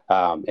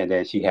 and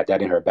then she had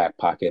that in her back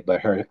pocket.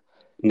 But her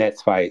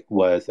next fight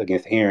was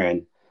against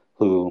Erin,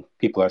 who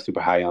people are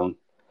super high on.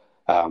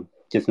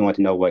 Just want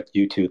to know what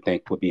you two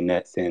think would be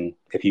next, and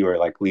if you were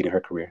like leading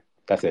her career.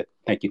 That's it.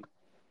 Thank you.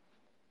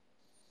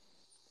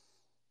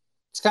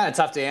 It's kind of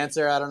tough to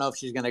answer. I don't know if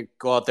she's going to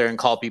go out there and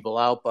call people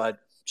out, but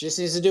she just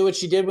needs to do what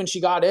she did when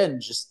she got in.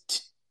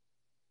 Just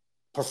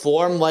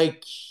perform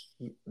like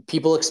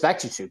people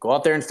expect you to. Go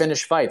out there and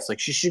finish fights. Like,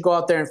 she should go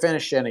out there and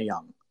finish Shayna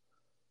Young.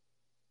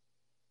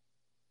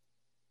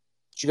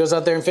 She goes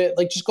out there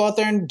and just go out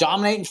there and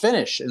dominate and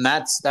finish. And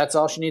that's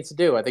all she needs to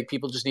do. I think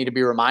people just need to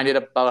be reminded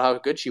about how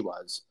good she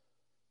was.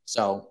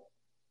 So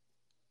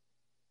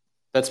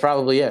that's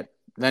probably it.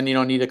 Then you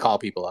don't need to call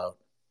people out.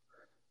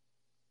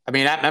 I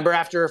mean, I remember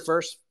after her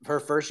first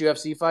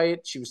UFC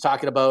fight, she was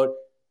talking about,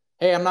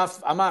 hey, I'm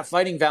not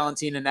fighting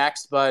Valentina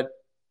next, but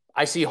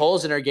I see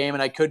holes in her game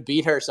and I could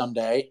beat her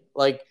someday.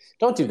 Like,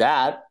 don't do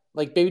that.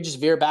 Like, maybe just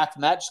veer back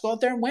from that. Just go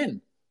out there and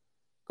win.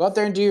 Go out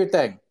there and do your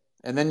thing.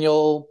 And then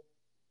you'll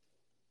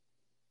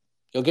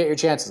get your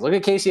chances. Look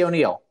at Casey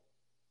O'Neill.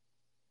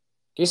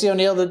 Casey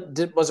O'Neill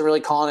wasn't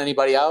really calling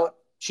anybody out.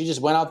 She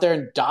just went out there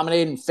and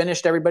dominated and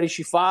finished everybody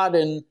she fought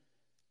and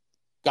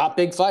got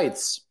big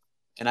fights.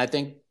 And I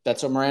think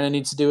that's what Miranda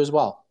needs to do as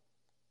well.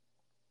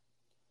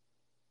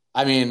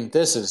 I mean,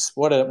 this is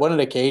what an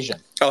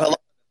occasion. Oh, hello.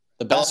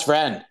 The best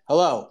friend.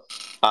 Hello.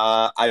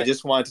 I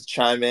just wanted to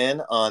chime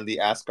in on the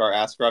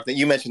Askarov thing.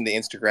 You mentioned the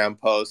Instagram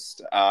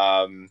post.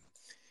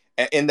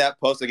 In that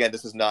post, again,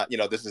 this is not,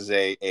 this is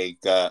a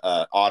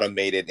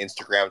automated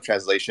Instagram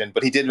translation,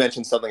 but he did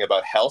mention something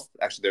about health.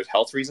 Actually, there's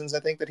health reasons, I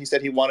think, that he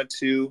said he wanted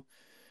to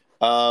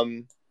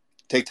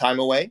take time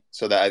away.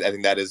 So that I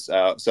think that is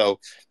so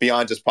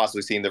beyond just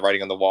possibly seeing the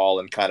writing on the wall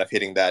and kind of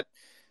hitting that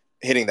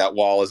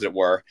wall, as it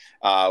were,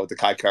 with the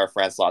Kai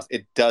Kara-France loss.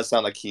 It does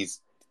sound like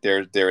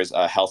there is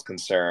a health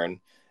concern,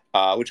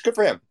 which good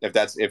for him.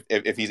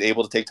 If he's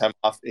able to take time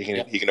off,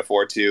 he can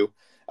afford to.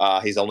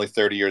 He's only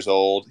 30 years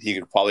old. He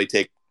could probably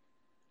take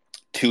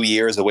 2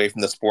 years away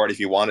from the sport if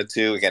he wanted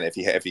to. Again,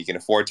 if he can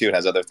afford to, and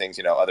has other things,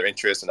 other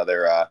interests and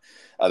other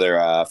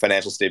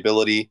financial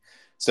stability.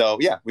 So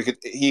yeah,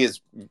 he is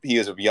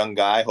a young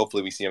guy.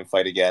 Hopefully we see him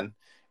fight again.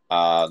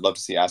 Love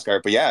to see Askar,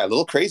 but yeah, a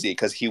little crazy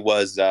because he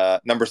was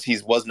number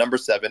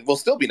 7. Will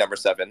still be number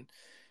 7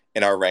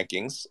 in our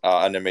rankings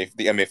on the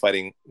MMA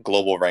Fighting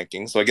Global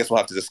rankings. So I guess we'll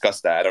have to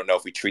discuss that. I don't know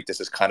if we treat this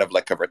as kind of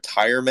like a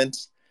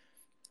retirement,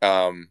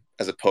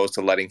 as opposed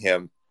to letting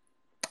him,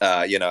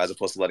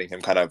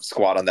 kind of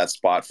squat on that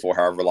spot for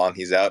however long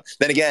he's out.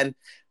 Then again,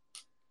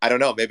 I don't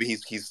know. Maybe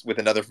he's with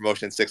another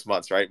promotion in 6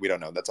 months, right? We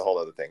don't know. That's a whole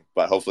other thing.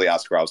 But hopefully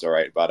Askarov's all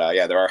right. But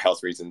yeah, there are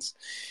health reasons.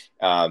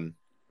 And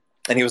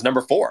he was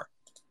number 4.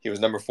 He was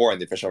number 4 in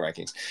the official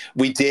rankings.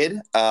 We did,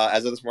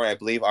 as of this morning, I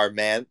believe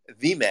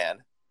the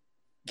man,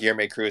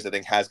 Guilherme Cruz, I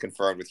think, has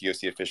confirmed with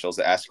UFC officials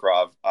that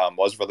Askarov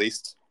was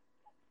released.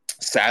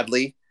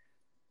 Sadly,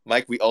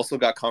 Mike, we also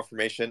got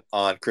confirmation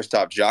on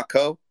Krzysztof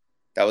Jotko.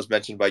 That was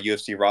mentioned by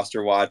UFC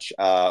Roster Watch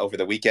over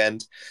the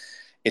weekend.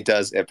 It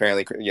does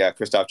apparently,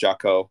 Krzysztof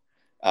Jotko,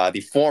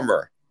 the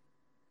former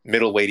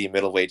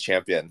middleweight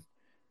champion,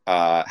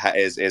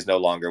 is no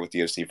longer with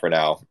the UFC for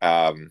now.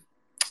 At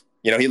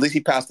least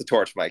he passed the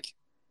torch, Mike.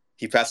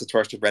 He passed the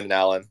torch to Brendan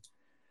Allen,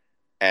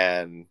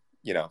 and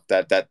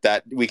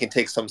that we can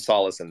take some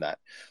solace in that.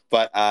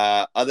 But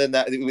other than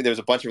that, there was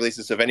a bunch of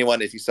releases. So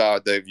if you saw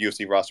the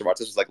UFC Roster Watch,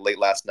 this was like late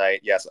last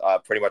night. Yes,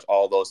 pretty much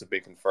all of those have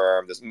been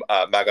confirmed. This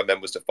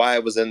Magomed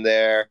Mustafayev was in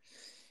there.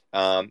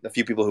 A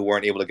few people who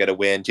weren't able to get a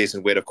win.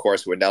 Jason Witt, of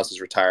course, who announced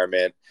his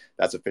retirement.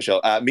 That's official.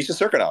 Misha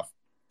Cirkunov.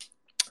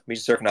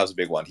 Misha Cirkunov's a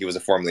big one. He was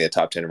formerly a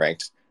top 10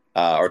 ranked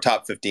or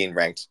top 15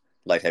 ranked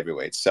light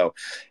heavyweight. So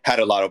had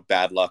a lot of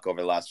bad luck over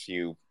the last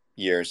few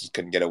years. Just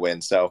couldn't get a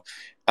win. So,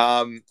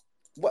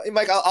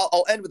 Mike,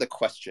 I'll end with a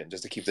question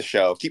just to keep the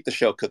show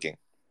cooking.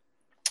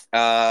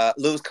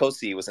 Louis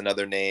Kosi was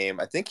another name.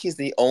 I think he's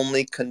the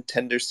only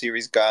Contender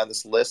Series guy on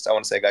this list. I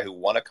want to say a guy who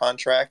won a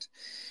contract.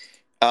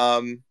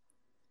 Do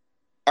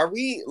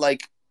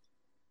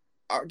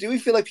we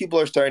feel like people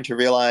are starting to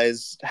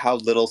realize how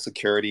little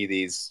security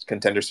these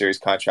Contender Series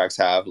contracts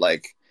have?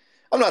 Like,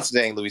 I'm not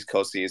saying Louis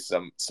Kosi is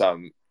some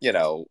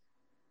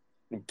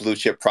blue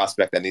chip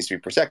prospect that needs to be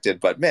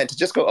protected, but man, to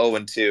just go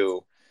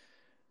 0-2,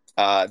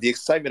 the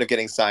excitement of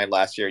getting signed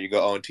last year, you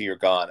go 0-2, you're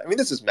gone. I mean,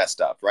 this is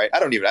messed up, right? I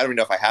don't even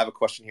know if I have a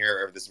question here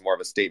or if this is more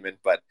of a statement,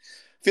 but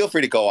feel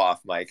free to go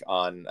off, Mike,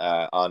 on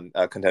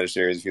a Contender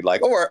Series if you'd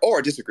like,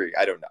 or disagree.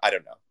 I don't know,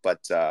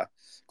 but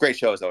great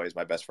show as always,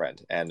 my best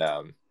friend, and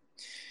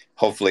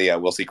hopefully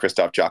we'll see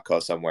Krzysztof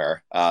Jotko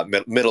somewhere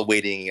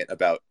middleweighting it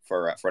about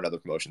for another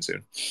promotion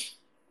soon.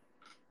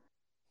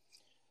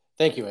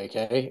 Thank you,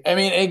 AK. I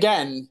mean,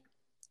 again,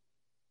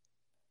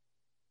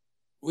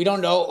 we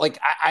don't know. Like,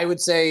 I would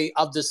say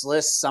of this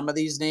list, some of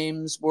these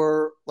names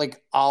were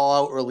like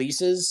all-out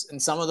releases, and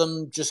some of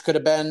them just could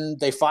have been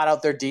they fought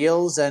out their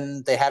deals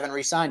and they haven't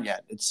re-signed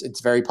yet.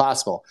 It's very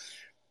possible.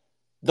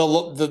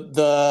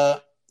 I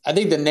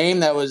think the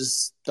name that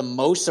was the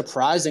most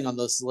surprising on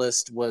this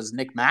list was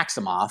Nick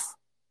Maximoff,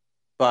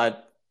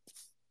 but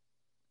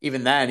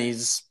even then,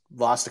 he's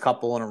lost a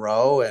couple in a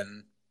row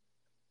and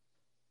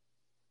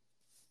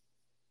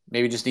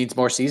maybe just needs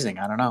more seasoning.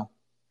 I don't know.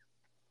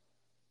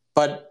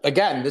 But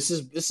again, this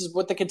is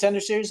what the Contender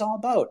Series is all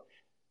about.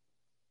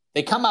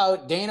 They come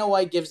out, Dana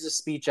White gives this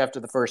speech after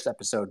the first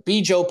episode,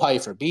 be Joe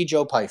Pyfer.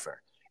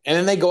 And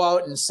then they go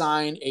out and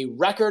sign a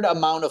record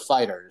amount of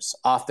fighters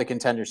off the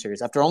Contender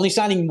Series after only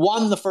signing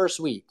one the first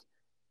week.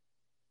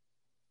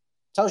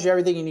 Tells you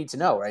everything you need to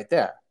know right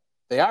there.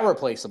 They are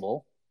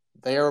replaceable.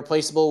 They are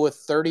replaceable with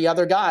 30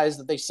 other guys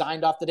that they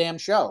signed off the damn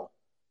show.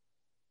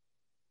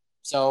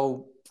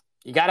 So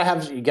you gotta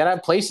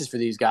have places for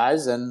these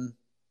guys, and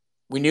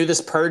we knew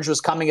this purge was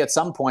coming at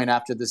some point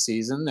after the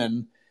season,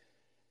 and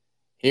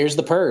here's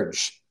the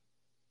purge.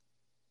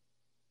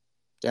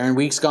 Darren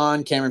Weeks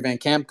gone, Cameron Van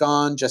Camp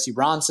gone, Jesse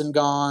Bronson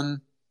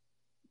gone,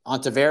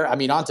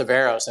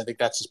 Ontiveros, I think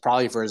that's just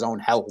probably for his own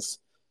health.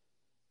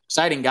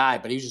 Exciting guy,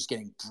 but he's just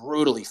getting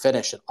brutally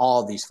finished in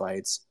all of these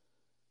fights.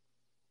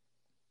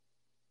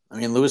 I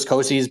mean, Louis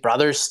Kosi's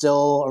brother's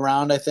still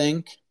around, I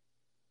think.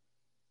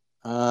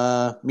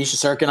 Misha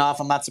Cirkunov,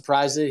 I'm not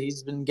surprised that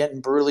he's been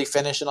getting brutally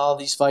finished in all of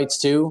these fights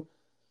too.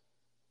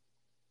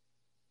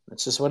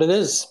 That's just what it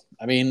is.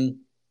 I mean,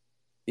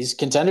 these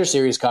Contender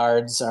Series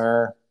cards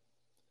are,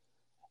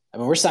 I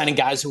mean, we're signing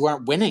guys who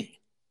aren't winning.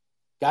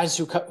 Guys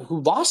who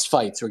lost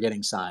fights were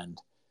getting signed.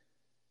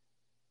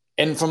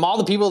 And from all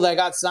the people that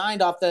got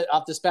signed off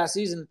this past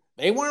season,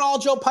 they weren't all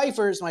Joe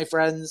Pyfers, my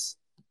friends.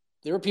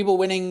 There were people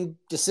winning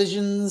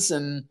decisions,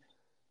 and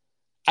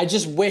I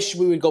just wish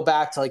we would go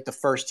back to like the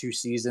first 2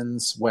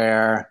 seasons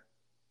where,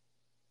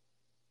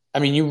 I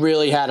mean, you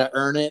really had to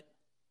earn it.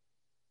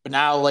 But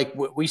now, like,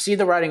 we see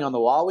the writing on the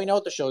wall. We know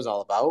what the show's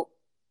all about.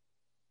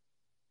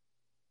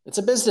 It's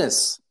a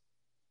business.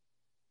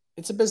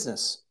 It's a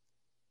business.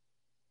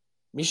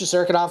 Misha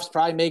Serkinov's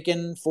probably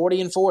making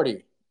 40 and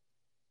 40.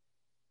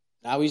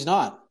 Now he's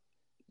not.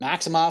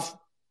 Maximov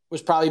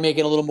was probably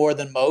making a little more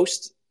than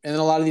most. And then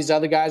a lot of these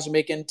other guys are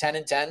making 10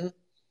 and 10,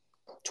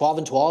 12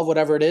 and 12,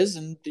 whatever it is.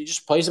 And you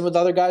just place them with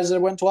other guys that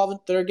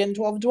are getting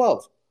 12 and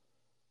 12.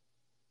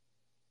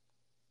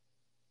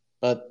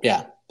 But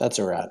yeah, that's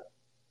where we're at.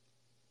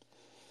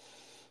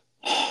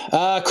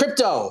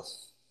 Crypto,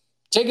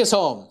 take us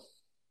home.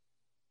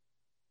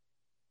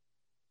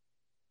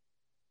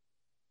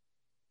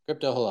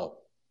 Crypto, hello.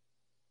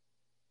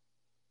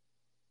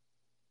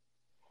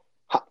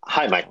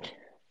 Hi, Mike.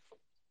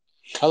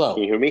 Hello.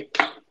 Can you hear me?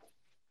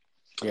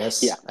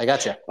 Yes. Yeah. I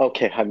got you.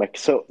 Okay. Hi, Mike.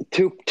 So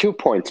two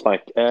points,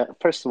 Mike.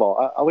 First of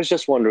all, I was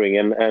just wondering,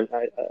 and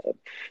I,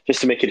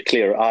 just to make it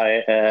clear,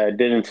 I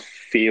didn't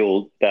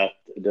feel that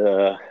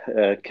the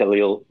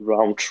Khalil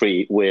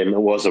Roundtree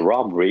win was a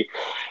robbery.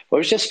 I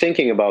was just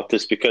thinking about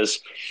this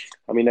because,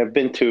 I mean, I've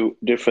been to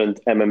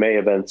different MMA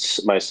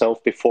events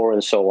myself before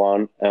and so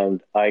on,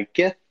 and I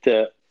get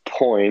the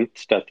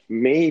point that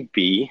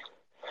maybe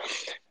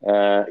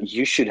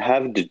you should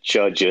have the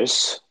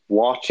judges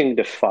watching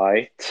the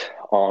fight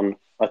on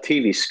a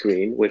TV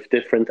screen with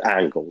different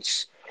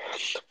angles.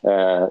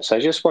 So I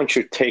just want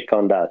your take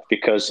on that,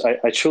 because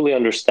I truly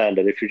understand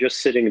that if you're just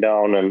sitting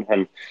down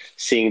and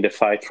seeing the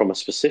fight from a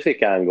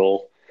specific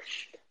angle,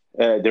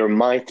 there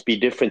might be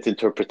different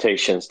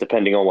interpretations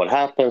depending on what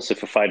happens,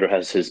 if a fighter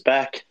has his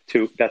back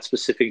to that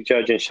specific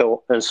judge and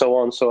so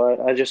on.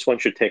 So I just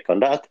want your take on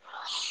that.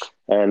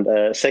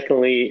 And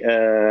secondly,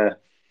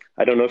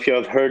 I don't know if you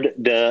have heard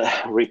the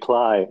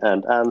reply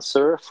and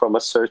answer from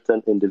a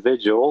certain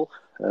individual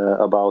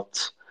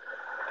about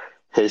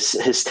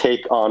his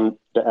take on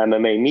the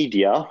MMA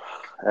media.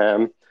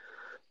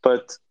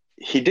 But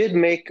he did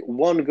make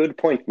one good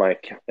point,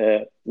 Mike,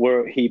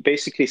 where he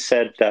basically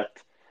said that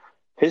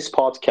his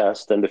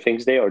podcast and the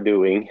things they are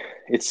doing,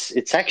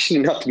 it's actually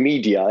not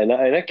media. And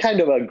I kind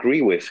of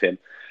agree with him.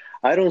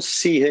 I don't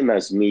see him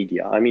as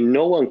media. I mean,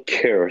 no one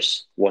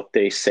cares what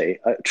they say.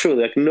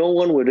 Truly, like, no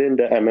one within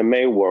the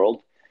MMA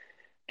world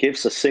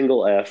gives a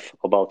single F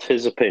about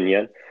his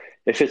opinion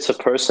if it's a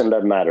person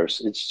that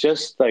matters. It's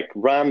just like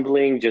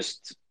rambling,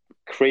 just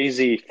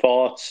crazy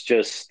thoughts.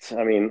 Just,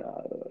 I mean,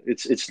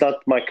 it's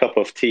not my cup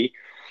of tea.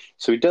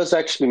 So he does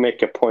actually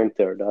make a point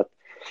there that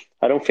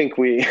I don't think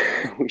we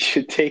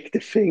should take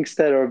the things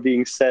that are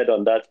being said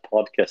on that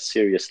podcast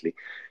seriously,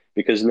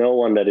 because no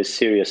one that is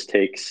serious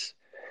takes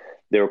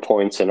their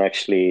points and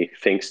actually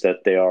thinks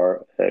that they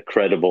are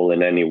credible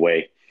in any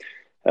way.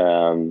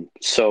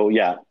 So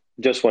yeah,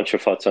 just want your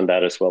thoughts on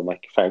that as well,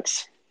 Mike.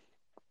 Thanks.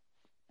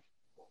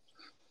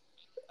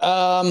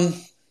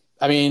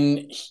 I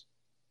mean,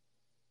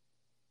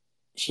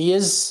 he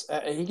is,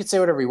 he can say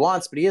whatever he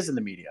wants, but he is in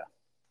the media.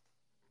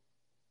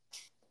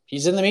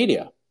 He's in the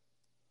media.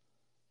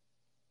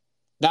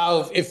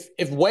 Now, if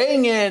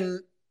Weighing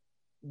In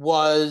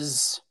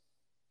was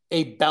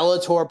a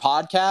Bellator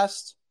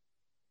podcast,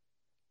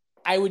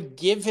 I would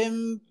give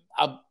him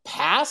a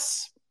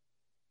pass,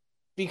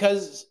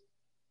 because,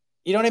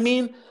 you know what I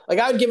mean? Like,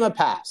 I would give him a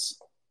pass.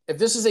 If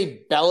this is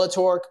a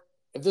Bellator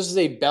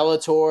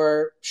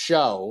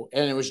show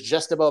and it was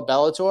just about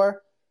Bellator,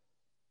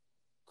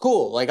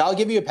 cool. Like, I'll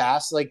give you a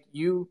pass. Like,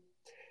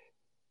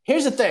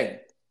 here's the thing.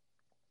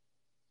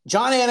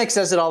 John Anik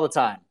says it all the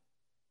time.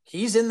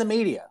 He's in the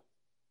media,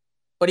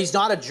 but he's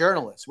not a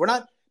journalist.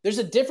 There's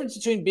a difference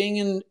between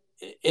being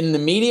in the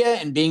media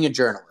and being a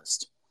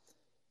journalist.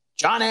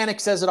 John Anik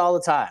says it all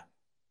the time.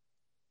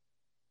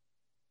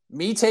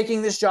 Me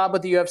taking this job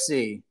with the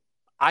UFC,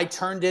 I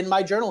turned in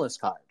my journalist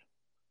card.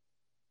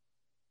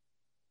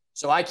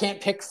 So I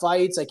can't pick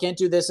fights. I can't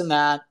do this and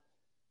that.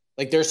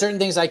 Like, there are certain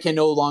things I can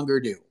no longer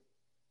do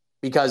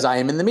because I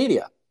am in the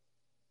media.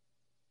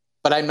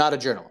 But I'm not a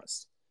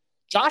journalist.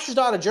 Josh is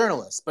not a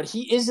journalist, but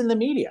he is in the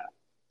media.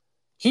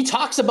 He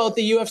talks about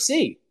the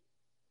UFC.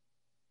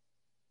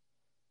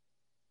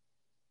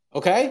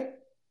 Okay?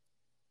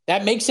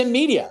 That makes him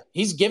media.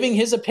 He's giving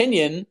his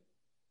opinion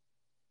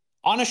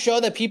on a show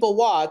that people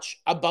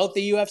watch about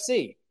the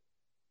UFC.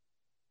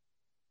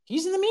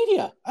 He's in the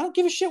media. I don't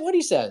give a shit what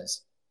he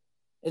says.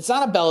 It's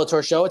not a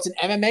Bellator show. It's an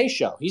MMA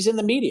show. He's in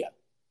the media.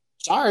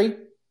 Sorry.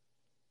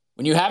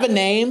 When you have a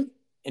name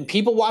and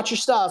people watch your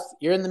stuff,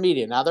 you're in the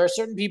media. Now, there are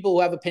certain people who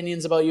have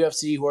opinions about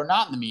UFC who are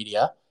not in the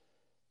media,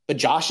 but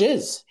Josh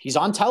is. He's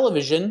on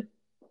television.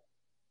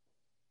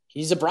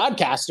 He's a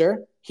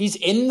broadcaster. He's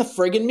in the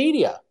friggin'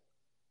 media.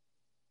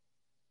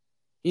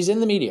 He's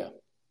in the media.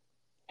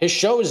 His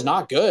show is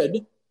not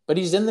good, but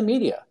he's in the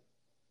media.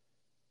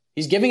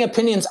 He's giving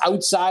opinions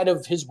outside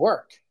of his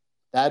work.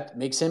 That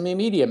makes him a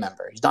media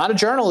member. He's not a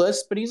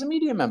journalist, but he's a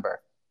media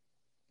member.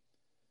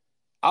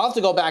 I'll have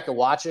to go back and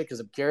watch it because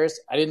I'm curious.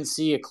 I didn't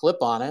see a clip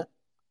on it,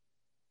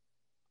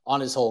 on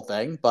his whole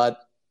thing. But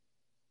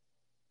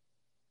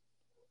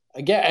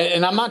again,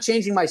 and I'm not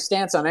changing my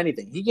stance on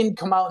anything. He can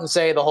come out and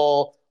say the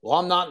whole, well,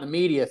 I'm not in the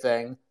media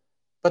thing.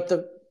 But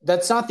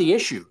that's not the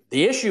issue.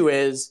 The issue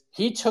is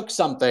he took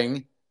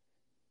something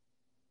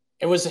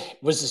and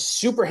was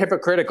super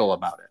hypocritical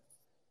about it.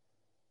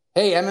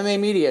 Hey, MMA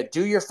media,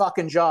 do your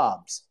fucking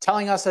jobs.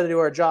 Telling us how to do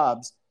our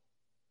jobs.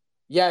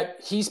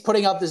 Yet he's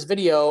putting out this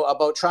video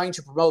about trying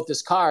to promote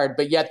this card,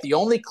 but yet the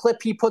only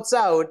clip he puts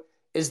out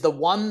is the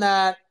one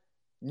that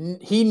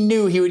he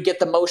knew he would get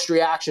the most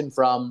reaction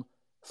from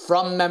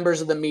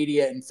members of the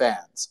media and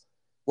fans,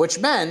 which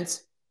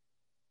meant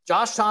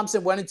Josh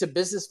Thompson went into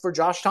business for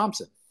Josh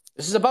Thompson.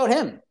 This is about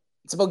him.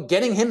 It's about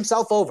getting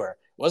himself over.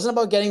 It wasn't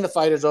about getting the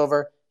fighters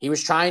over. He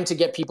was trying to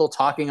get people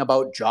talking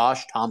about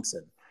Josh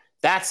Thompson.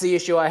 That's the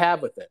issue I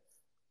have with it.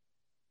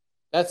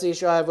 That's the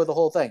issue I have with the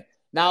whole thing.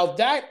 Now,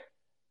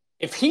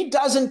 if he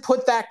doesn't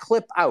put that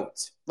clip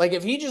out, like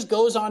if he just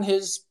goes on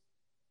his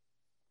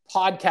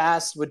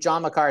podcast with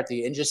John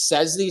McCarthy and just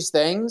says these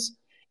things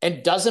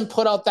and doesn't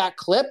put out that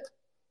clip,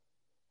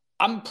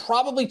 I'm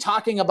probably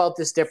talking about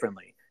this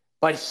differently.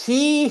 But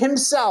he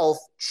himself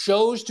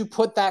chose to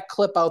put that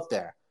clip out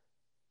there.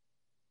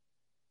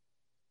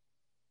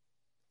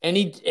 And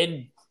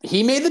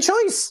he made the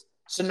choice.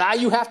 So now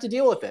you have to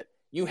deal with it.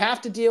 You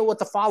have to deal with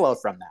the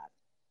fallout from that.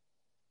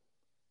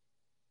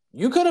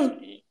 You could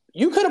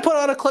have put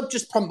out a clip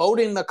just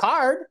promoting the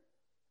card.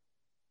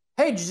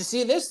 Hey, did you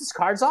see this? This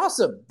card's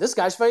awesome. This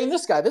guy's fighting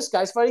this guy. This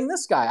guy's fighting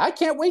this guy. I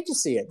can't wait to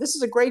see it. This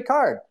is a great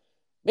card.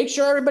 Make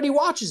sure everybody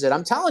watches it.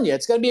 I'm telling you,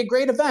 it's going to be a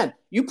great event.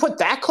 You put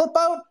that clip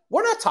out,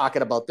 we're not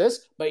talking about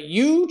this, but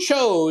you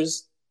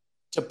chose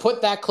to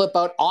put that clip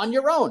out on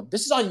your own.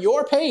 This is on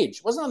your page.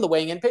 It wasn't on the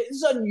weighing in page. This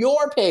is on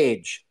your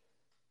page.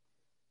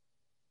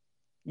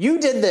 You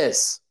did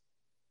this.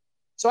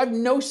 So I have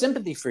no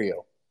sympathy for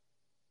you.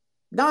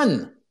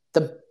 None.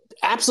 The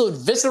absolute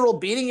visceral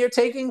beating you're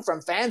taking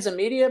from fans and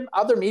media,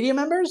 other media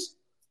members,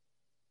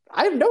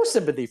 I have no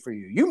sympathy for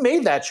you. You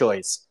made that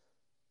choice.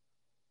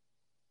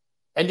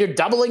 And you're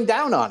doubling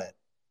down on it.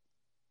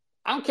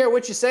 I don't care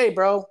what you say,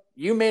 bro.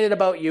 You made it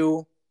about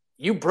you.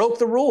 You broke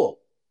the rule.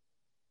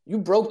 You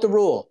broke the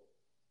rule.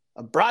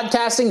 Of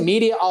broadcasting,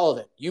 media, all of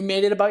it. You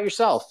made it about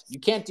yourself. You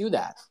can't do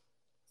that.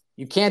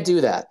 You can't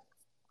do that.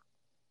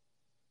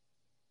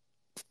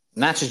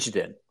 And that's what you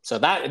did. So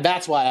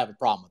that's why I have a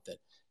problem with it.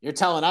 You're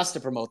telling us to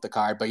promote the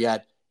card, but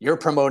yet you're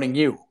promoting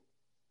you.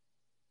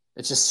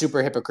 It's just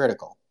super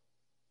hypocritical.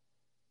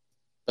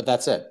 But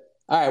that's it.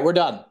 All right, we're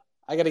done.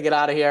 I got to get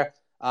out of here.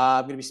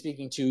 I'm going to be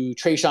speaking to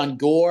Tresean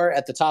Gore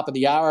at the top of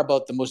the hour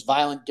about the most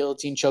violent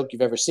guillotine choke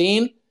you've ever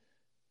seen.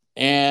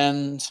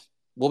 And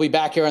we'll be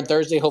back here on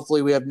Thursday.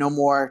 Hopefully we have no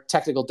more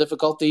technical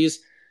difficulties.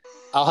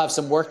 I'll have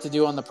some work to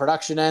do on the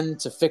production end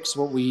to fix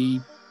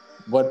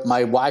what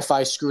my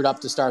Wi-Fi screwed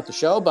up to start the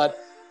show. But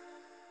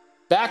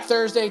back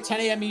Thursday, 10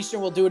 a.m.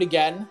 Eastern, we'll do it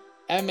again.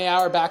 MMA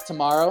Hour back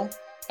tomorrow.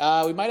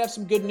 We might have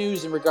some good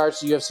news in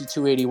regards to UFC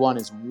 281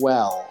 as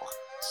well.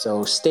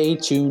 So stay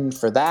tuned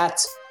for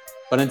that.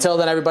 But until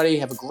then, everybody,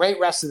 have a great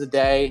rest of the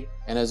day.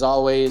 And as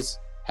always,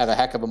 have a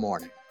heck of a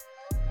morning.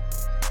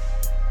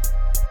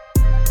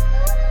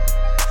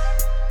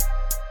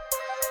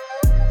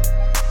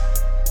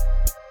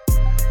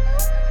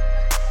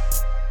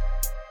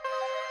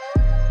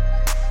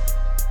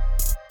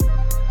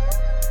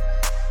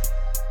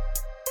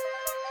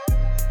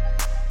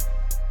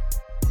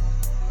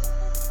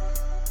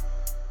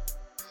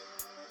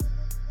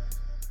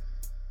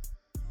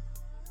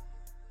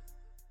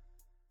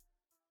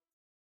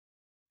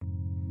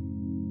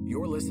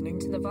 You're listening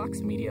to the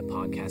Vox Media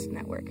Podcast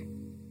Network.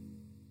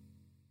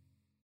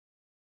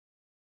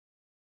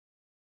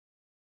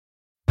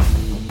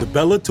 The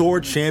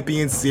Bellator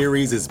Champions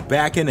Series is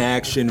back in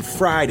action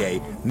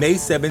Friday, May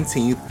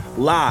 17th,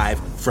 live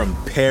from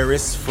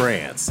Paris,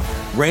 France.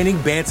 Reigning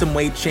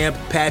bantamweight champ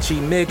Patchy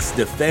Mix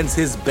defends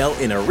his belt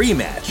in a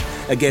rematch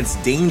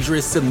against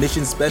dangerous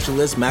submission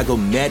specialist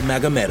Magomed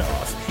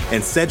Magomedov.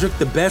 And Cedric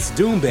the Best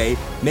Doumbé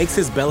makes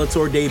his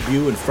Bellator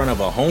debut in front of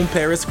a home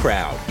Paris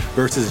crowd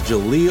versus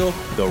Jaleel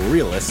the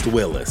Realist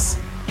Willis.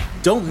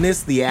 Don't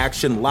miss the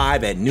action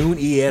live at noon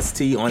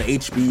EST on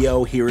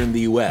HBO here in the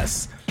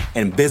US.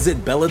 And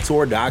visit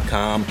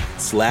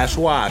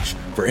Bellator.com/watch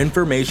for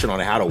information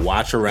on how to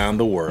watch around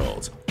the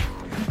world.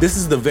 This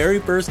is the very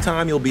first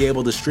time you'll be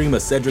able to stream a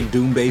Cedric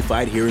Doumbé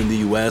fight here in the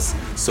US,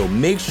 so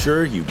make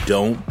sure you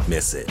don't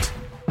miss it.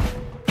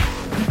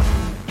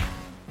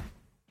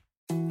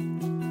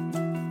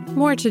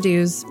 More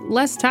to-dos,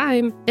 less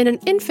time, and an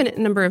infinite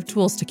number of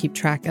tools to keep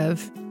track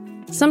of.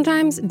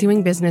 Sometimes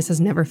doing business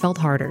has never felt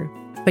harder,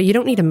 but you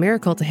don't need a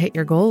miracle to hit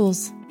your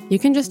goals. You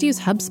can just use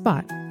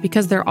HubSpot,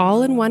 because their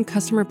all-in-one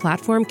customer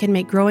platform can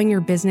make growing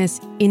your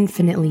business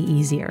infinitely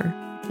easier.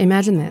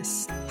 Imagine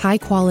this: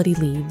 high-quality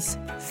leads,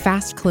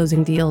 fast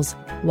closing deals,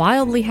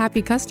 wildly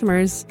happy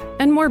customers,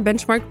 and more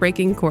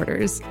benchmark-breaking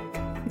quarters.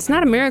 It's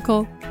not a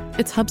miracle,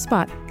 it's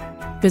HubSpot.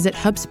 Visit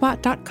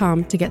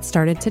HubSpot.com to get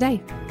started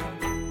today.